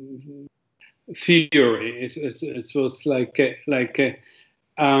theory. It was like a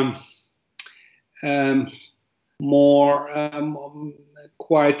more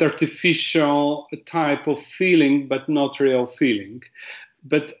quite artificial type of feeling, but not real feeling.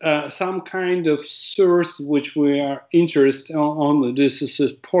 But some kind of source which we are interested on. This is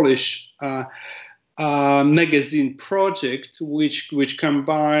a Polish magazine project which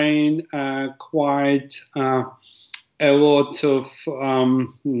combine quite a lot of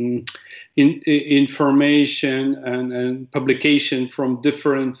information and publication from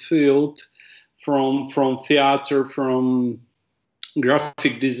different fields, from theater, from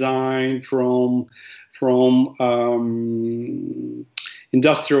graphic design, from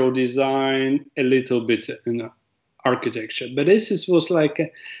industrial design, a little bit in architecture. But this was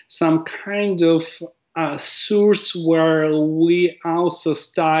like some kind of source where we also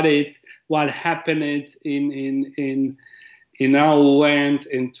studied what happened in our land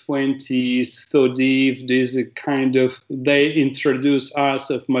in 20s, 30s. This kind of, they introduced us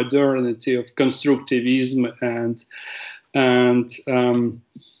of modernity, of constructivism and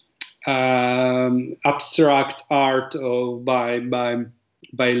abstract art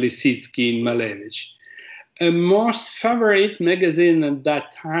by Lisicki and Malevich. Most favorite magazine at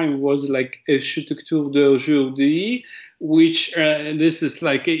that time was like Architecture d'aujourd'hui, which this is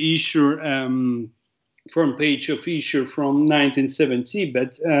like a issue, front page of issue from 1970,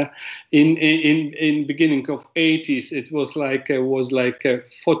 but in beginning of 80s it was like a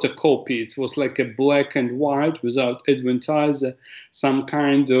photocopy. It was like a black and white without advertiser, some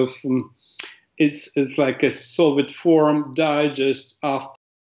kind of it's like a Soviet form digest after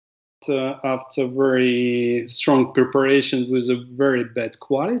very strong preparations with a very bad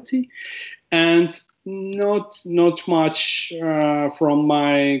quality, and not much from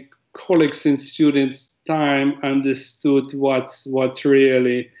my colleagues and students' time understood what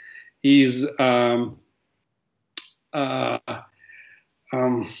really is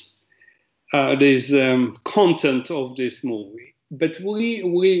this content of this movie. But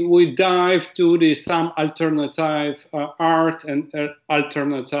we dive to some alternative art and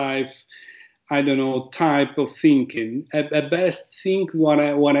alternative, I don't know, type of thinking. The best thing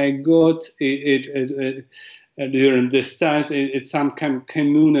when I got it during this time, it's some kind of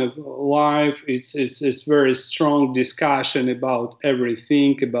commune of life. It's very strong discussion about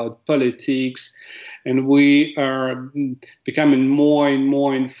everything, about politics, and we are becoming more and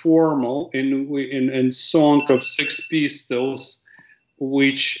more informal. And song of Sex Pistols,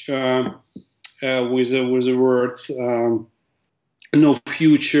 which with the words "no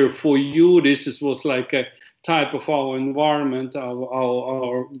future for you." This was like a type of our environment,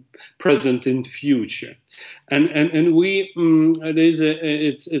 our present and future, and we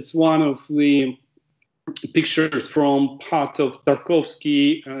it's one of the pictures from part of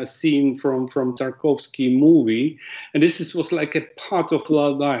Tarkovsky scene from Tarkovsky movie, and this was like a part of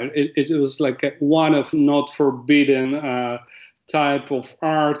life. It was like one of not forbidden type of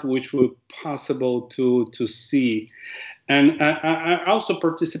art which were possible to see. And I also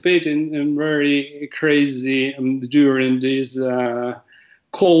participate in very crazy during this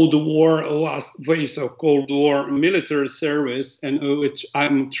Cold War, last phase of Cold War military service, and which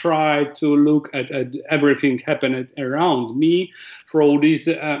I'm trying to look at everything happening around me for all these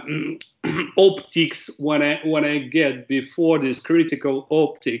optics when I get before this critical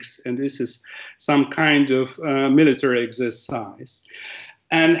optics, and this is some kind of military exercise,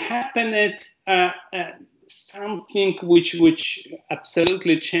 and happened something which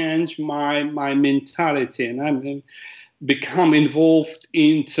absolutely changed my mentality, and I'm become involved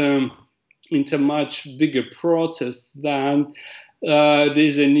into much bigger protest than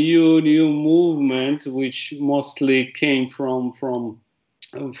there's a new movement which mostly came from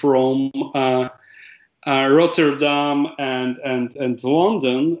Rotterdam and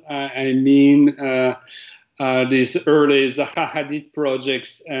London. I mean these early Zaha Hadid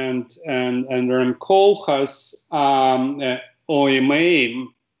projects and Rem Koolhaas OMA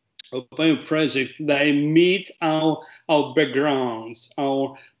projects. They meet our backgrounds,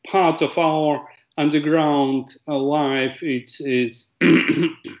 our part of our underground life. It's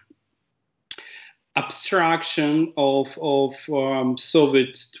abstraction of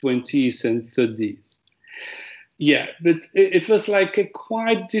Soviet 20s and 30s. Yeah, but it was like a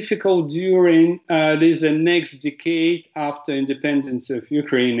quite difficult during this next decade after independence of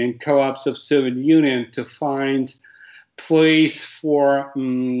Ukraine and collapse of Soviet Union to find place for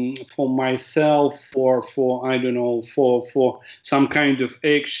myself, for I don't know, for some kind of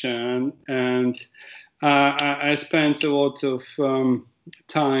action. And I spent a lot of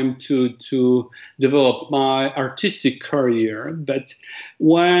time to develop my artistic career. But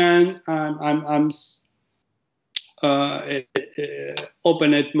when I'm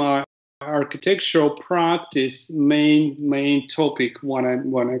open at my architectural practice, main topic when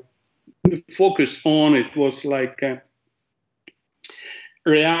I focus on it was like a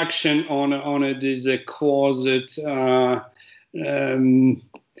reaction on this closet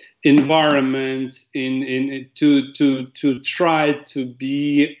environment to try to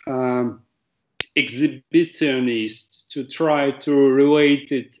be exhibitionist, to try to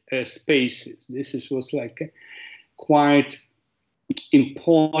relate spaces. Was like a quite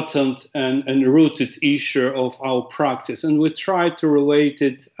important and rooted issue of our practice, and we try to relate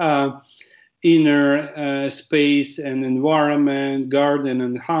it inner space and environment, garden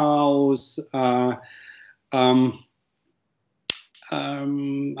and house, I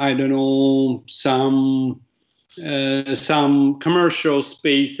don't know, some commercial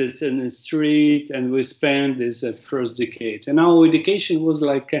spaces in the street, and we spent this at first decade. And our education was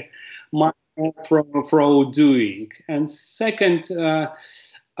like much more from our doing. And second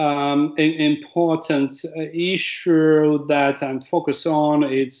an important issue that I'm focused on,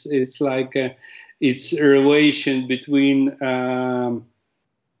 it's like its relation between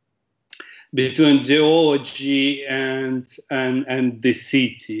geology and the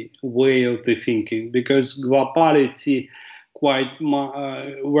city way of the thinking, because globality quite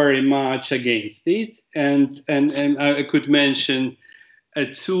very much against it, and I could mention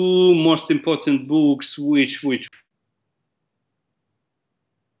two most important books which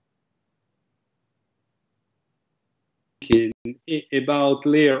about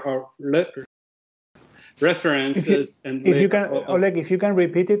layer or references. If you can, Oleg, if you can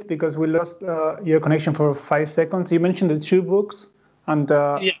repeat it, because we lost your connection for 5 seconds. You mentioned the two books, and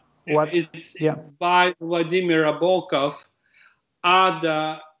it's by Vladimir Abolkov,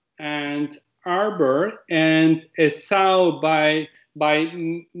 AnA and Arbor, and Esau by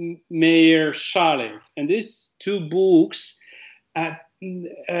Meir Shalev. And these two books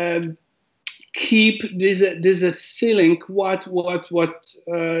keep this a feeling what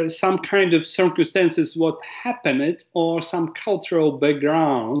some kind of circumstances what happened, or some cultural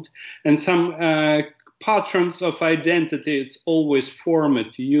background and some patterns of identity. It's always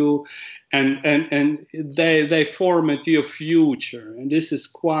formed you, and they formed your future, and this is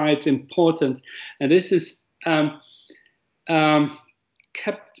quite important. And this is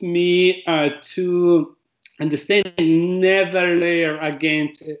kept me to understanding never layer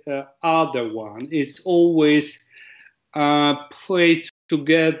against other one. It's always play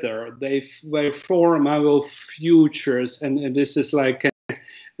together. They form our futures, and this is like.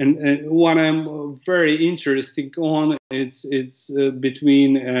 And what I'm very interested on, it's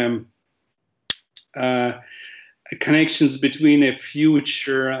between connections between a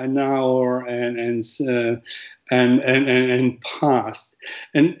future and now and past.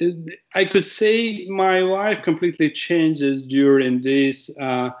 And I could say my life completely changes during this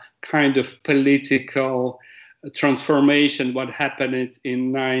kind of political transformation what happened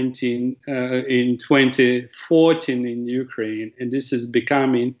in 2014 in Ukraine, and this is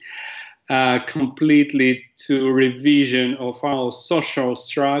becoming completely to revision of our social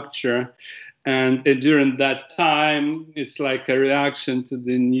structure. And during that time, it's like a reaction to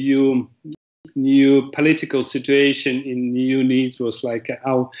the new political situation in new needs was like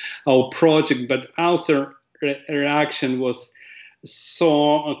our project, but also reaction was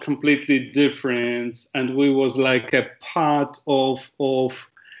so completely different, and we was like a part of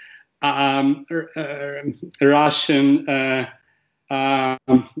Russian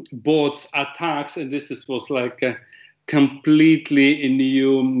bots attacks, and this was like a completely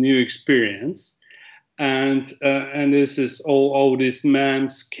new experience, and this is all these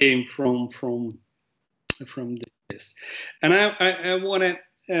memes came from this, and I want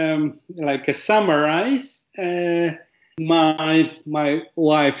to like summarize my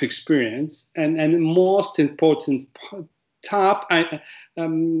life experience, and most important part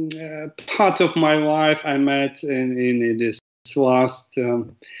of my life I met in this last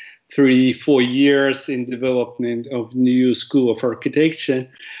 3-4 years in development of new school of architecture,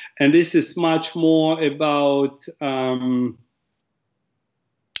 and this is much more about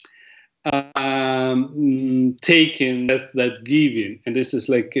taking that giving, and this is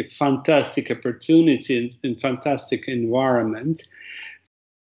like a fantastic opportunity and fantastic environment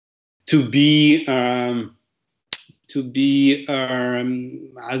to be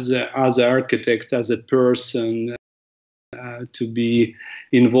as an architect, as a person, to be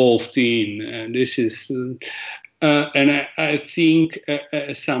involved in. And this is and I think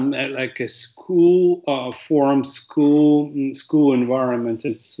some like a school form school environment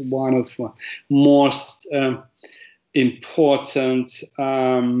is one of the most important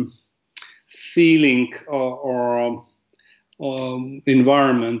feeling or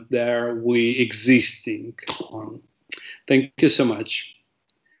environment there we existing on. Thank you so much.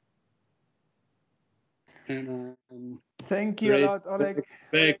 And, thank you a lot, Oleg.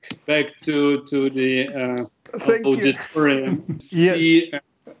 Back to the auditorium. Yes. See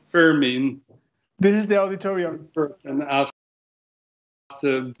Fermin. This is the auditorium. And after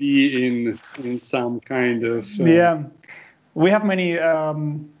be in some kind of yeah, we have many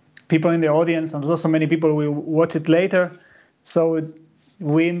people in the audience, and also many people will watch it later. So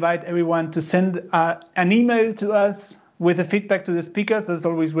we invite everyone to send an email to us with a feedback to the speakers. That's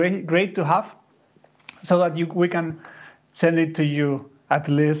always great to have, so that we can send it to you, at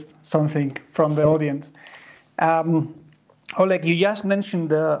least something from the audience. Oleg, you just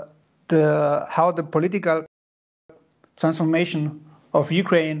mentioned how the political transformation of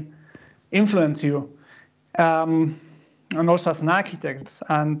Ukraine influenced you, and also as an architect.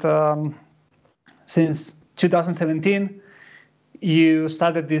 And since 2017, you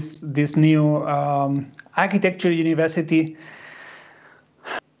started this new architecture university.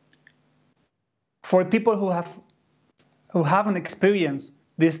 For people who haven't experienced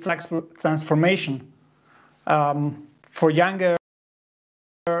this transformation, for younger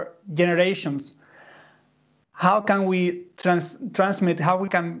generations, how can we transmit? How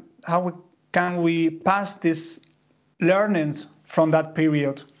can we pass these learnings from that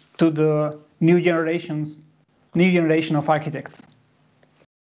period to the new generation of architects?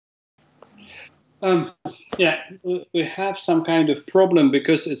 Yeah, we have some kind of problem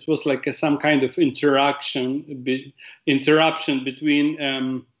because it was like some kind of interruption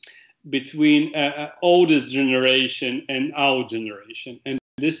between oldest generation and our generation, and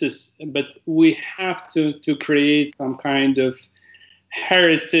this is. But we have to create some kind of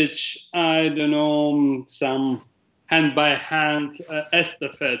heritage. I don't know, some hand by hand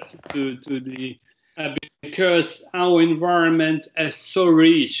estafette to the. Because our environment is so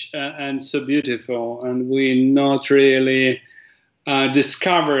rich and so beautiful, and we not really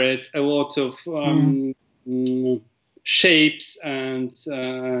discovered a lot of shapes and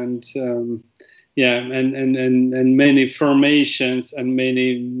many formations and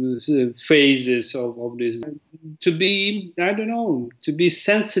many phases of this. To be, I don't know, to be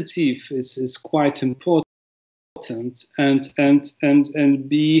sensitive is quite important. And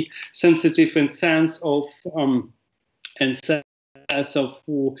be sensitive in sense of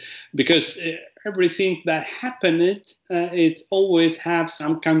because everything that happened it's always have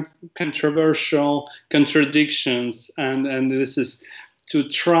some controversial contradictions, and this is to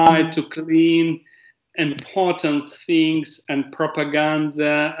try to clean important things and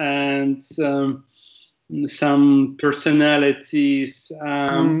propaganda and some personalities,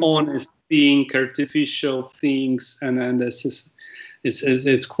 honest thing, artificial things, and this is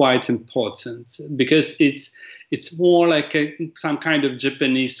it's quite important because it's more like some kind of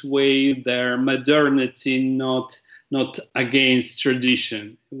Japanese way. Their modernity not against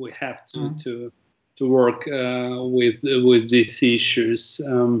tradition. We have to work with these issues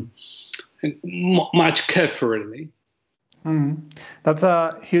much carefully. That's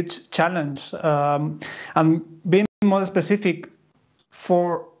a huge challenge, and being more specific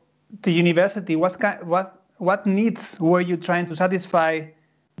for the university, what needs were you trying to satisfy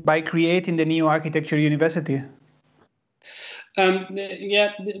by creating the new architecture university?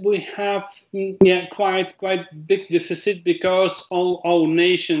 Yeah, we have quite big deficit because all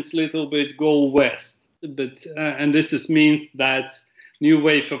nations little bit go west, but and this means that new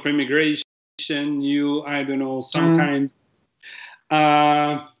wave of immigration, new some kind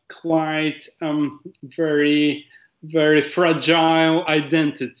quite very fragile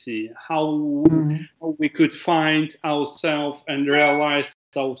identity, how we could find ourselves and realize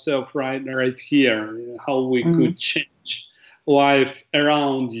ourselves right here, how we could change life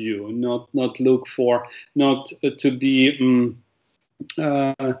around you, not look for, not to be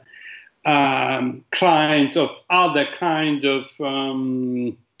client of other kind of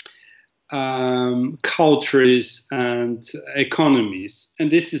cultures and economies. And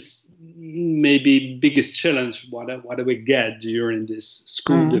this is maybe biggest challenge what we get during this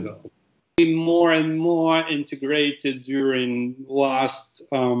school development. We more and more integrated during last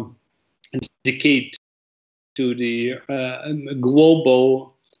decade to the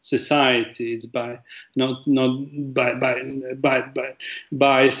global societies by not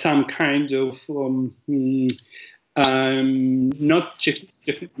by some kind of not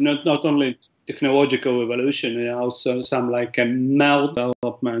only technological evolution, and also some like a melt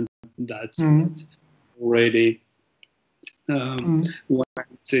development that's already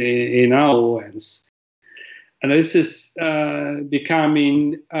went in our hands. And this is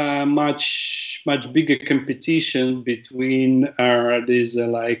becoming a much bigger competition between these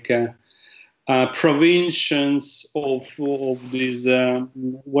provincials of this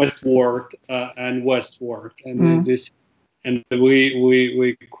westward and westward, and this, and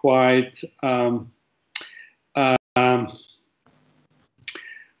we quite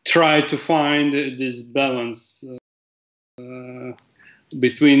try to find this balance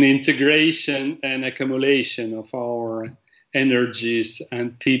between integration and accumulation of our energies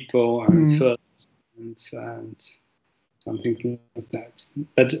and people and first and something like that.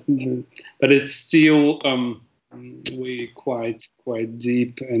 But it's still we quite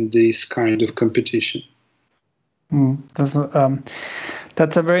deep in this kind of competition. That's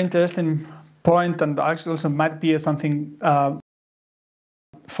a very interesting point, and actually also might be something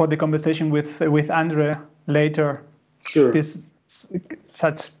for the conversation with Andrė later. Sure. This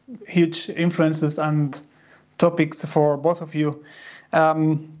such huge influences and topics for both of you. I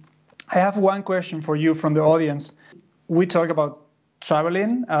have one question for you from the audience. We talk about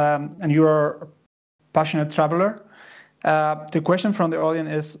traveling, and you are a passionate traveler. The question from the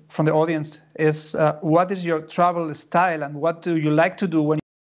audience is what is your travel style, and what do you like to do when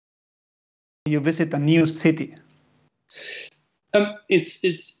you visit a new city? I'm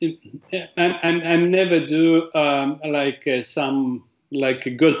never do some like a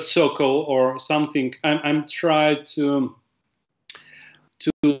good circle or something. I'm try to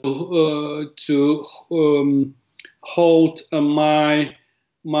hold my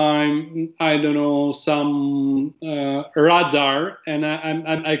I don't know, some radar, and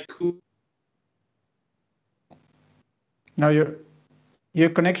I could. Now your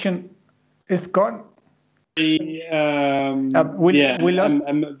connection is gone. We lost.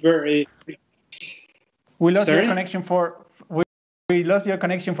 I'm very. We lost Sorry? your connection for. We lost your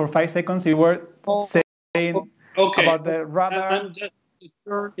connection for 5 seconds. You were saying about the radar.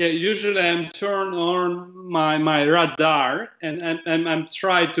 Usually I'm turn on my radar and I'm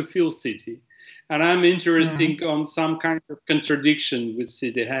trying to feel city, and I'm interested on some kind of contradiction which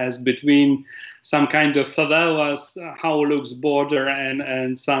city has between some kind of favelas, how it looks border,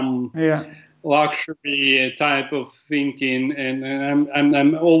 and some luxury type of thinking, and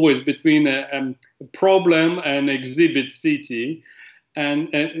I'm always between a problem and exhibit city, and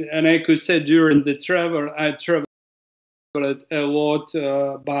I could say during the travel I travel a lot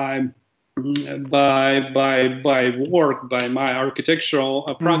by work, by my architectural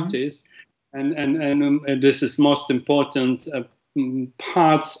practice, and this is most important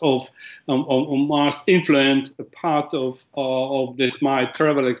parts of most influent part of this my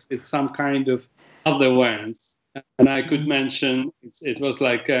travel. It's some kind of other ones, and I could mention it was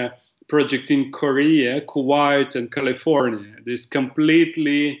like a project in Korea, Kuwait, and California. This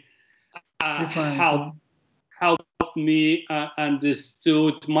completely helped me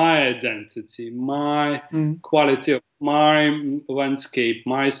understood my identity, my quality of my landscape,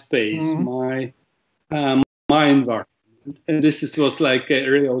 my space, my environment, and this was like a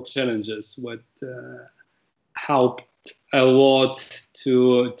real challenges. What helped a lot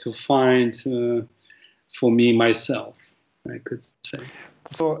to find for me myself, I could say.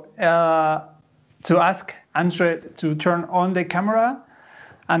 So to ask Andrė to turn on the camera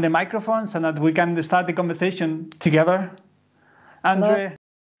and the microphones, and that we can start the conversation together. Andrė,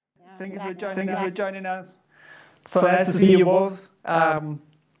 thank you for joining us. So nice to see you both.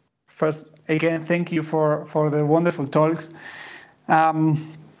 First, again, thank you for the wonderful talks.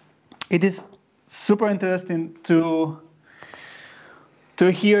 It is super interesting to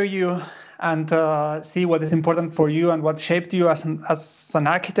hear you and see what is important for you and what shaped you as an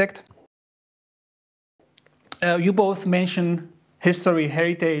architect. You both mentioned history,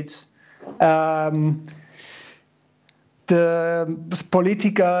 heritage, the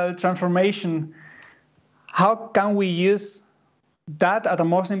political transformation. How can we use that as a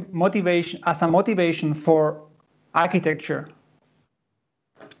motivation for architecture?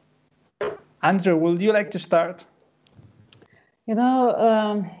 Andrė, would you like to start?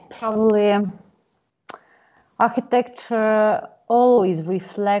 Probably architecture always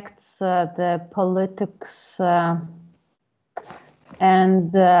reflects the politics,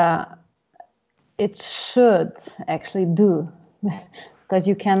 and it should actually do, because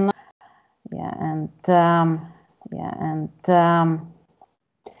you can,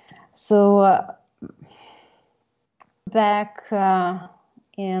 so back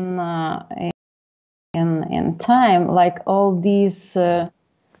in in time, like all these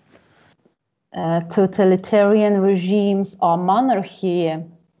totalitarian regimes or monarchy,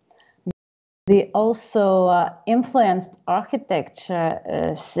 they also influenced architecture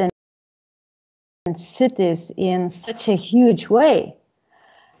and cities in such a huge way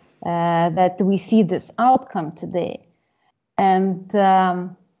that we see this outcome today. And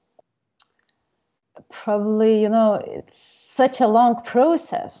probably, it's such a long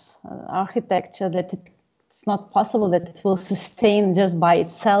process, architecture, that it's not possible that it will sustain just by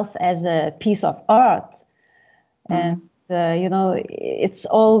itself as a piece of art. And, it's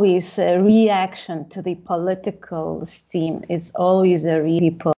always a reaction to the political steam. It's always a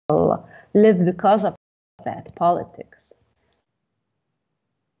people live because of that politics.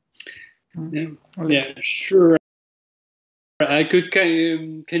 Yeah, sure. I could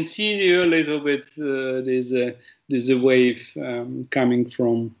continue a little bit. There's a wave coming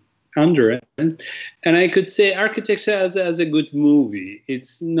from Andrė, and I could say architecture as a good movie.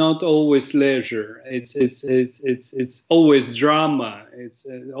 It's not always leisure. It's always drama. It's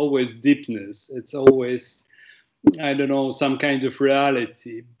always deepness. It's always, I don't know, some kind of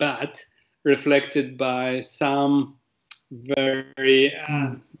reality, but reflected by some very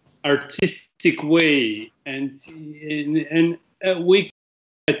artistic way, and we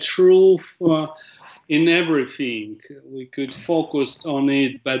a truth in everything. We could focus on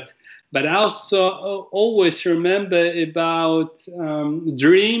it, but also always remember about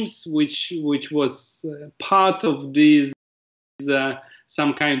dreams, which was part of these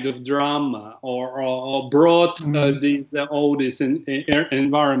some kind of drama, or brought all this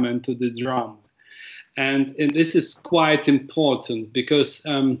environment to the drama, and this is quite important because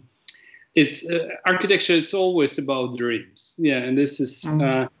it's architecture. It's always about dreams, and this is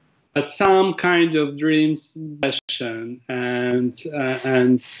but some kind of dreams, passion, and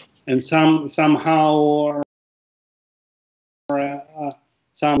somehow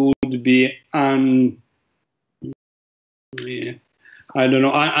some would be I don't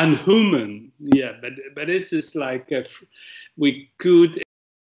know, unhuman. Yeah, but this is like we could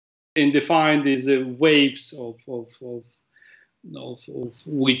define these waves of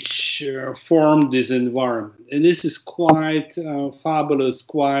which form this environment, and this is quite fabulous,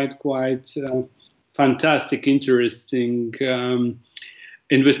 quite fantastic, interesting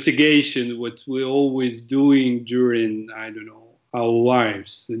investigation. What we're always doing during, I don't know, our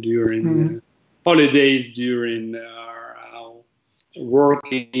lives, during holidays, during our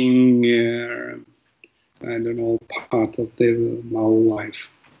working, I don't know, part of our life.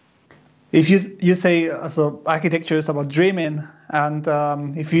 If you say so, architecture is about dreaming, and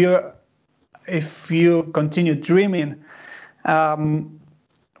if you continue dreaming,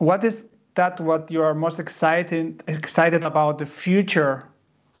 what is that? What you are most excited about the future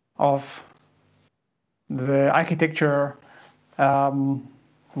of the architecture?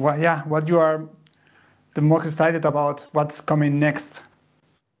 What you are the most excited about? What's coming next?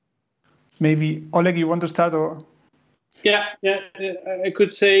 Maybe Oleg, you want to start, or? Yeah, I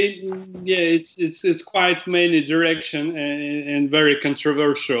could say, it's quite many direction and very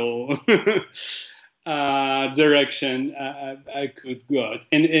controversial direction I could go,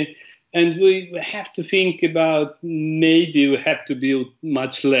 and we have to think about, maybe we have to build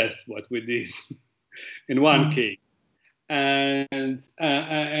much less what we did in one case, and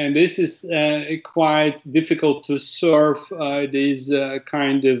this is quite difficult to serve this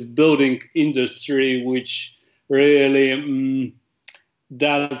kind of building industry, which really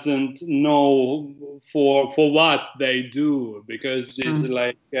doesn't know for what they do, because it's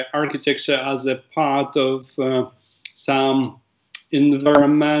like architecture as a part of some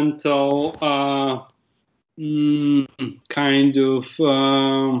environmental kind of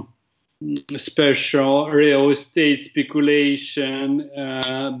special real estate speculation,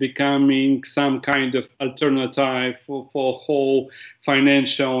 becoming some kind of alternative for whole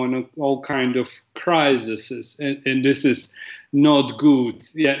financial and all kind of crises, and this is not good.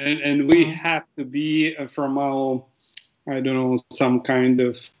 And we have to be from our, I don't know, some kind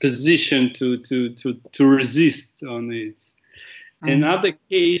of position to resist on it. In other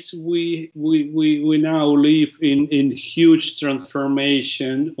case, we now live in huge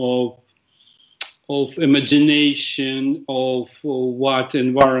transformation of imagination of what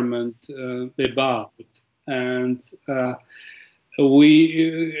environment about, and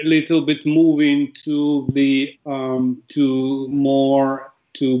we a little bit moving to the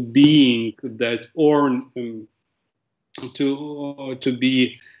to being that, or to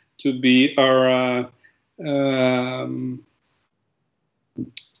be our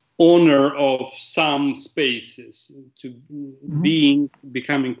owner of some spaces, to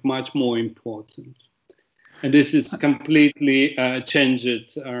becoming much more important. And this is completely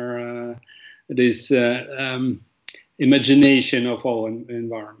changed this imagination of our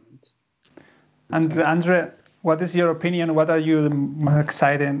environment. And Andrė, what is your opinion? What are you most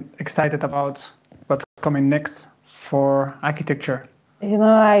excited about? What's coming next for architecture? You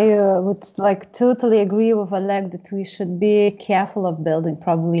know, I would like totally agree with Oleg that we should be careful of building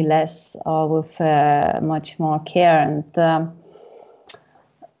probably less or with much more care, and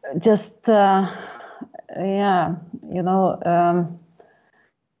yeah, you know,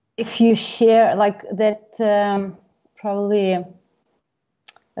 if you share like that probably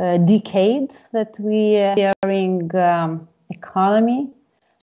decade that we are sharing economy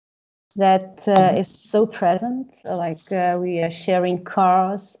that is so present, like we are sharing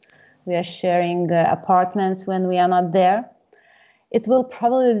cars, we are sharing apartments when we are not there. It will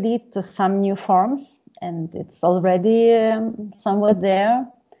probably lead to some new forms, and it's already somewhat there.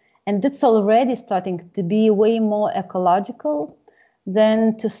 And it's already starting to be way more ecological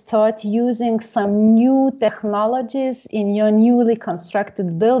than to start using some new technologies in your newly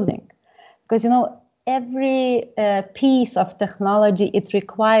constructed building. Because, you know, every piece of technology, it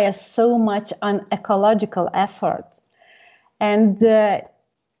requires so much ecological effort. And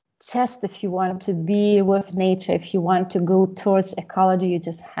just if you want to be with nature, if you want to go towards ecology, you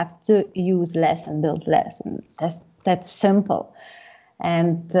just have to use less and build less. And that's simple.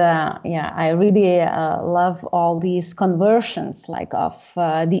 And yeah, I really love all these conversions, like of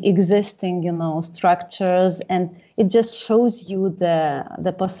the existing, you know, structures, and it just shows you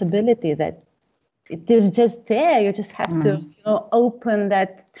the possibility that it is just there. You just have to, you know, open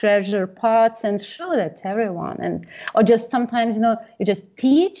that treasure pots and show that to everyone, and or just sometimes, you know, you just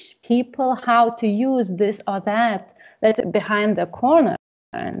teach people how to use this or that that's behind the corner,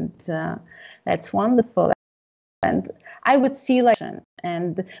 and that's wonderful. And I would see like,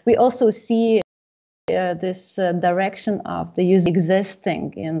 and we also see this direction of the use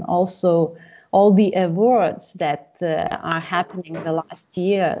existing in also all the awards that are happening the last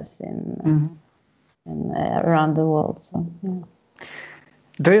years in around the world. So yeah.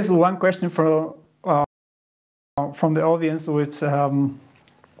 There is one question from the audience, which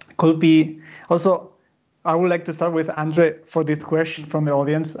could be also. I would like to start with Andrė for this question from the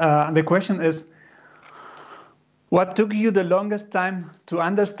audience. And the question is, what took you the longest time to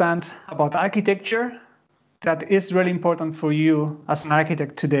understand about architecture that is really important for you as an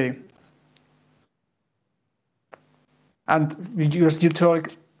architect today? And you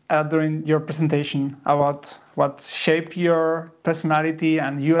talked during your presentation about what shaped your personality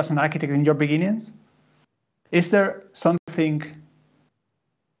and you as an architect in your beginnings. Is there something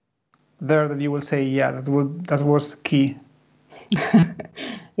there that you will say, yeah, that was key?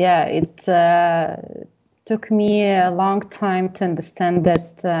 Yeah, it took me a long time to understand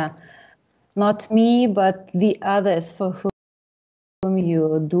that not me, but the others for whom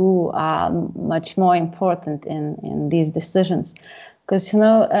you do are much more important in these decisions. Because, you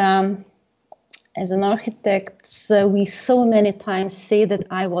know, as an architect, we so many times say that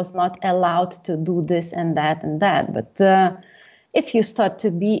I was not allowed to do this and that and that. But if you start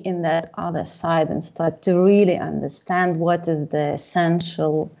to be in that other side and start to really understand what is the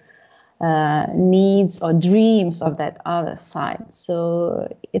essential needs or dreams of that other side.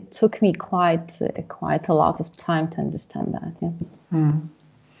 So it took me quite a lot of time to understand that. Yeah.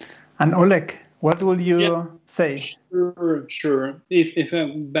 And Oleg, what will you say? Sure. If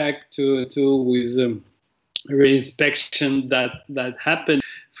I'm back to with reinspection that happened,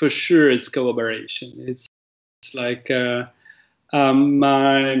 for sure it's collaboration. It's like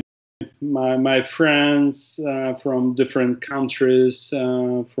my friends from different countries,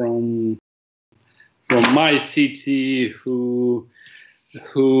 from my city, who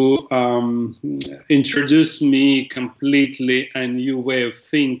introduced me completely a new way of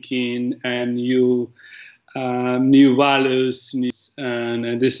thinking and new values,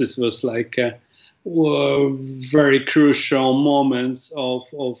 and this was like very crucial moments of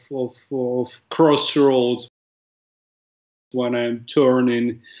crossroads when I'm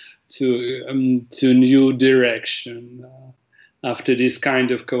turning to new direction after this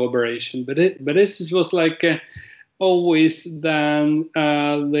kind of collaboration. But this was like always then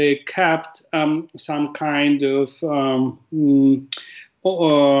they kept some kind of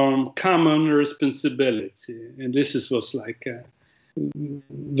common responsibility, and this was like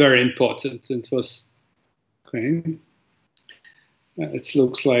very important. It was okay. It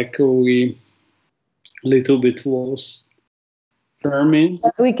looks like we little bit lost Fermin.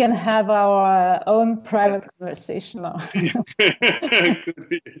 We can have our own private conversation now. Could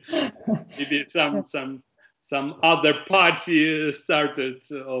be. Maybe some other party started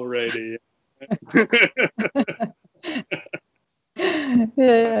already.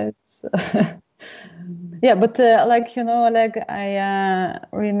 Yeah, yeah, but like, you know, Oleg, I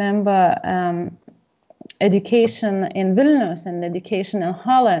remember education in Vilnius and education in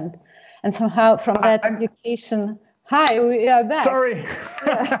Holland, and somehow from that education. Hi, we are back. Sorry.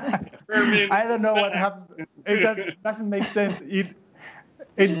 I don't know what happened. It doesn't make sense.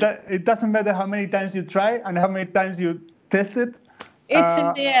 It doesn't matter how many times you try and how many times you test it. It's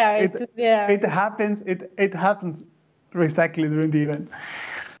in the air. It's in the air. It happens. It happens exactly during the event.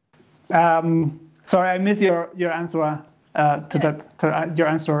 Sorry, I missed your answer your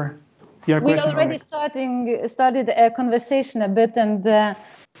answer to your question. We already started a conversation a bit, and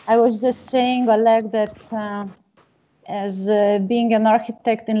I was just saying, Oleg, that as being an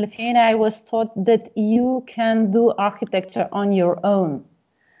architect in Lithuania, I was taught that you can do architecture on your own,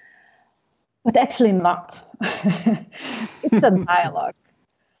 but actually not. It's a dialogue.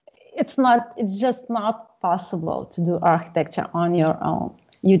 It's just not possible to do architecture on your own.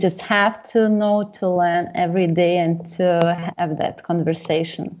 You just have to know to learn every day and to have that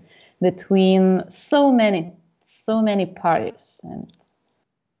conversation between so many parties. And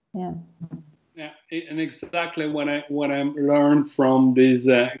yeah. Yeah, and exactly what I learned from this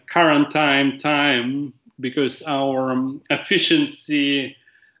quarantine, because our efficiency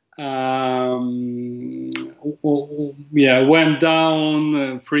went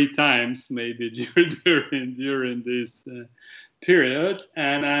down 3 times maybe during this period,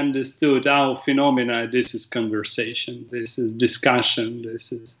 and I understood how phenomena. This is conversation, this is discussion,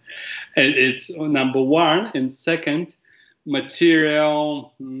 it's number one, and second,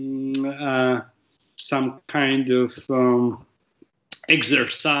 material, some kind of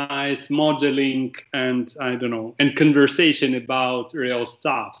exercise, modeling, and I don't know, and conversation about real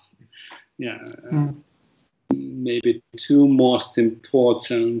stuff. Yeah, maybe 2 most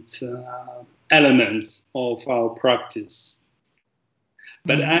important elements of our practice.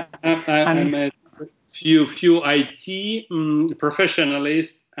 But I'm a few IT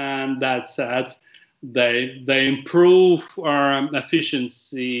professionals, and that said, they improve our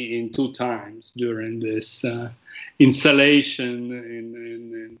efficiency in 2 times during this installation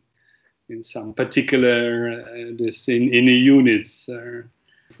in some particular in the units.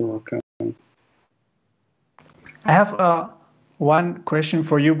 I have one question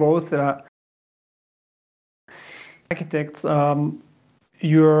for you both, architects.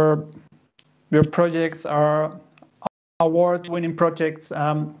 Your projects are award-winning projects,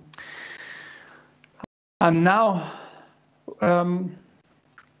 and now,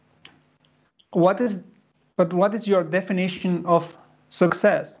 what is your definition of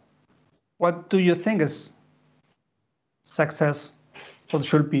success? What do you think is success? What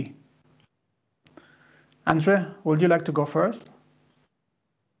should be? Andrė, would you like to go first?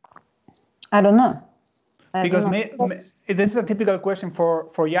 I don't know. Because it is a typical question for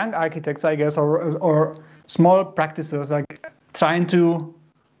young architects, I guess, or small practices, like trying to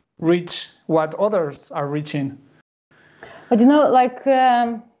reach what others are reaching. But you know, like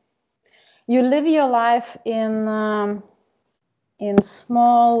you live your life in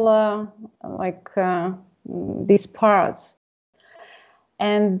small these parts,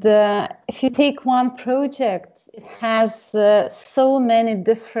 and if you take one project, it has so many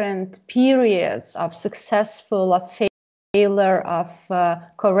different periods of successful, of failure, of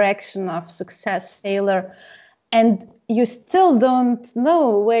correction, of success, failure, and you still don't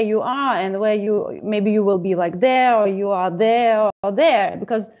know where you are and where maybe you will be like there, or you are there or there,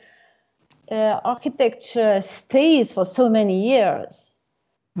 because architecture stays for so many years.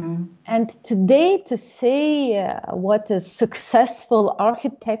 And today, to say what is successful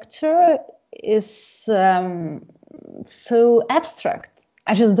architecture is so abstract.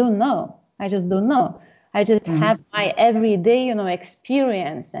 I just don't know. I just have my everyday,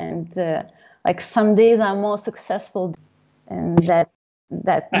 experience, and like some days I'm more successful, and that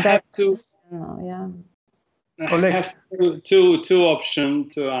is, yeah. I have two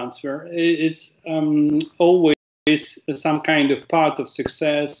options to answer. It's always some kind of part of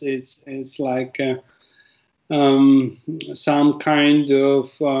success. It's like some kind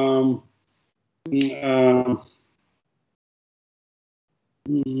of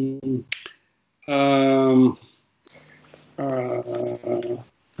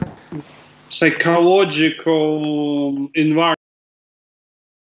psychological environment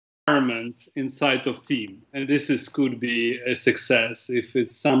inside of team, and could be a success if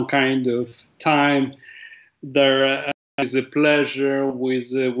it's some kind of time there is a pleasure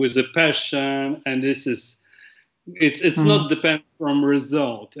with a passion, and it's not dependent from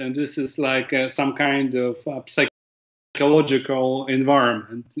result, and this is like some kind of ecological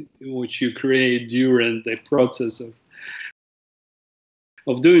environment which you create during the process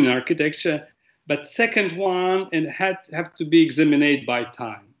of doing architecture. But second one, it have to be examined by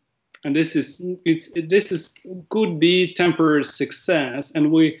time. And this could be temporary success,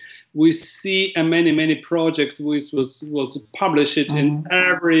 and we see many projects which was published in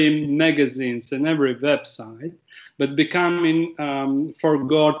every magazines and every website, but becoming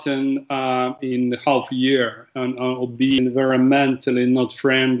forgotten in half year, or being environmentally not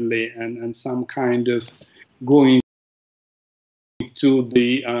friendly, and some kind of going to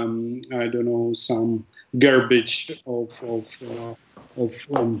the I don't know, some garbage of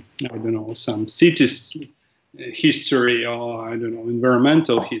I don't know, some cities history, or I don't know,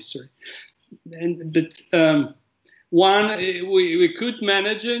 environmental history. But one, we could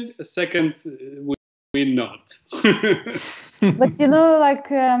manage it. Second, we not. But you know, like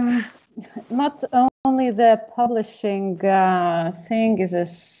not only the publishing thing is a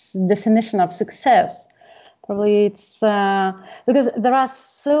definition of success. Probably it's because there are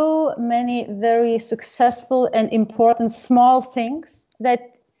so many very successful and important small things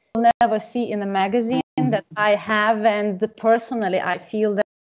that you'll never see in a magazine that I have, and personally I feel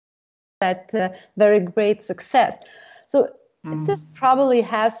that very great success. So this probably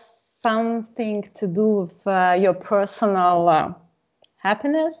has something to do with your personal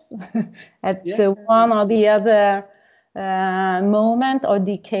happiness at the one or the other moment or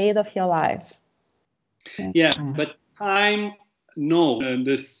decade of your life. Yeah, but time, no, and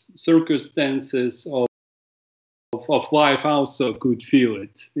the circumstances of life also could feel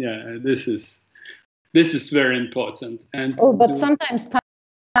it. Yeah, this is very important. And but sometimes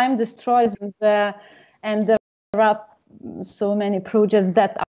time destroys, and there are so many projects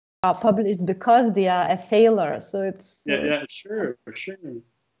that are published because they are a failure. So it's sure.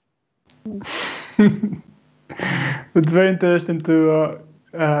 It's very interesting to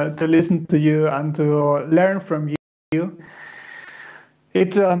listen to you and to learn from you.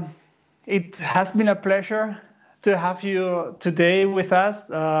 It has been a pleasure to have you today with us.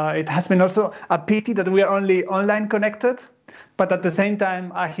 It has been also a pity that we are only online connected, but at the same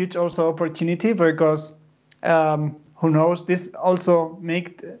time a huge also opportunity, because who knows, this also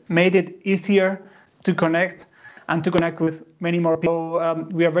made it easier to connect and to connect with many more people.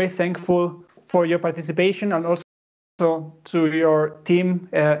 We are very thankful for your participation, and also to your team,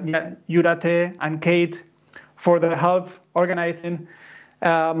 Jurate and Kate, for the help organizing.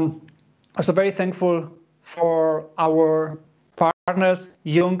 Also very thankful for our partners,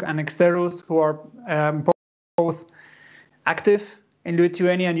 Jung and Exterus, who are both active in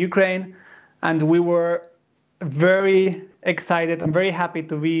Lithuania and Ukraine. And we were very excited and very happy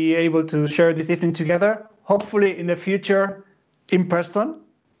to be able to share this evening together. Hopefully in the future, in person.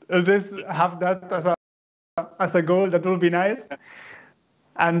 Just have that as a goal. That will be nice.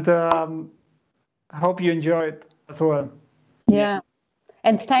 And I hope you enjoy it as well. Yeah.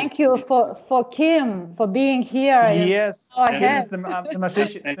 And thank you for Kim for being here. Yes, Kim is the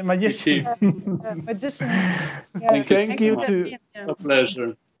magician. Magician. Yeah. Thank you to. It's a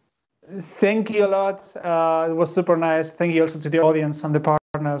pleasure. Thank you a lot. It was super nice. Thank you also to the audience and the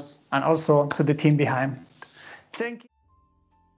partners, and also to the team behind. Thank you.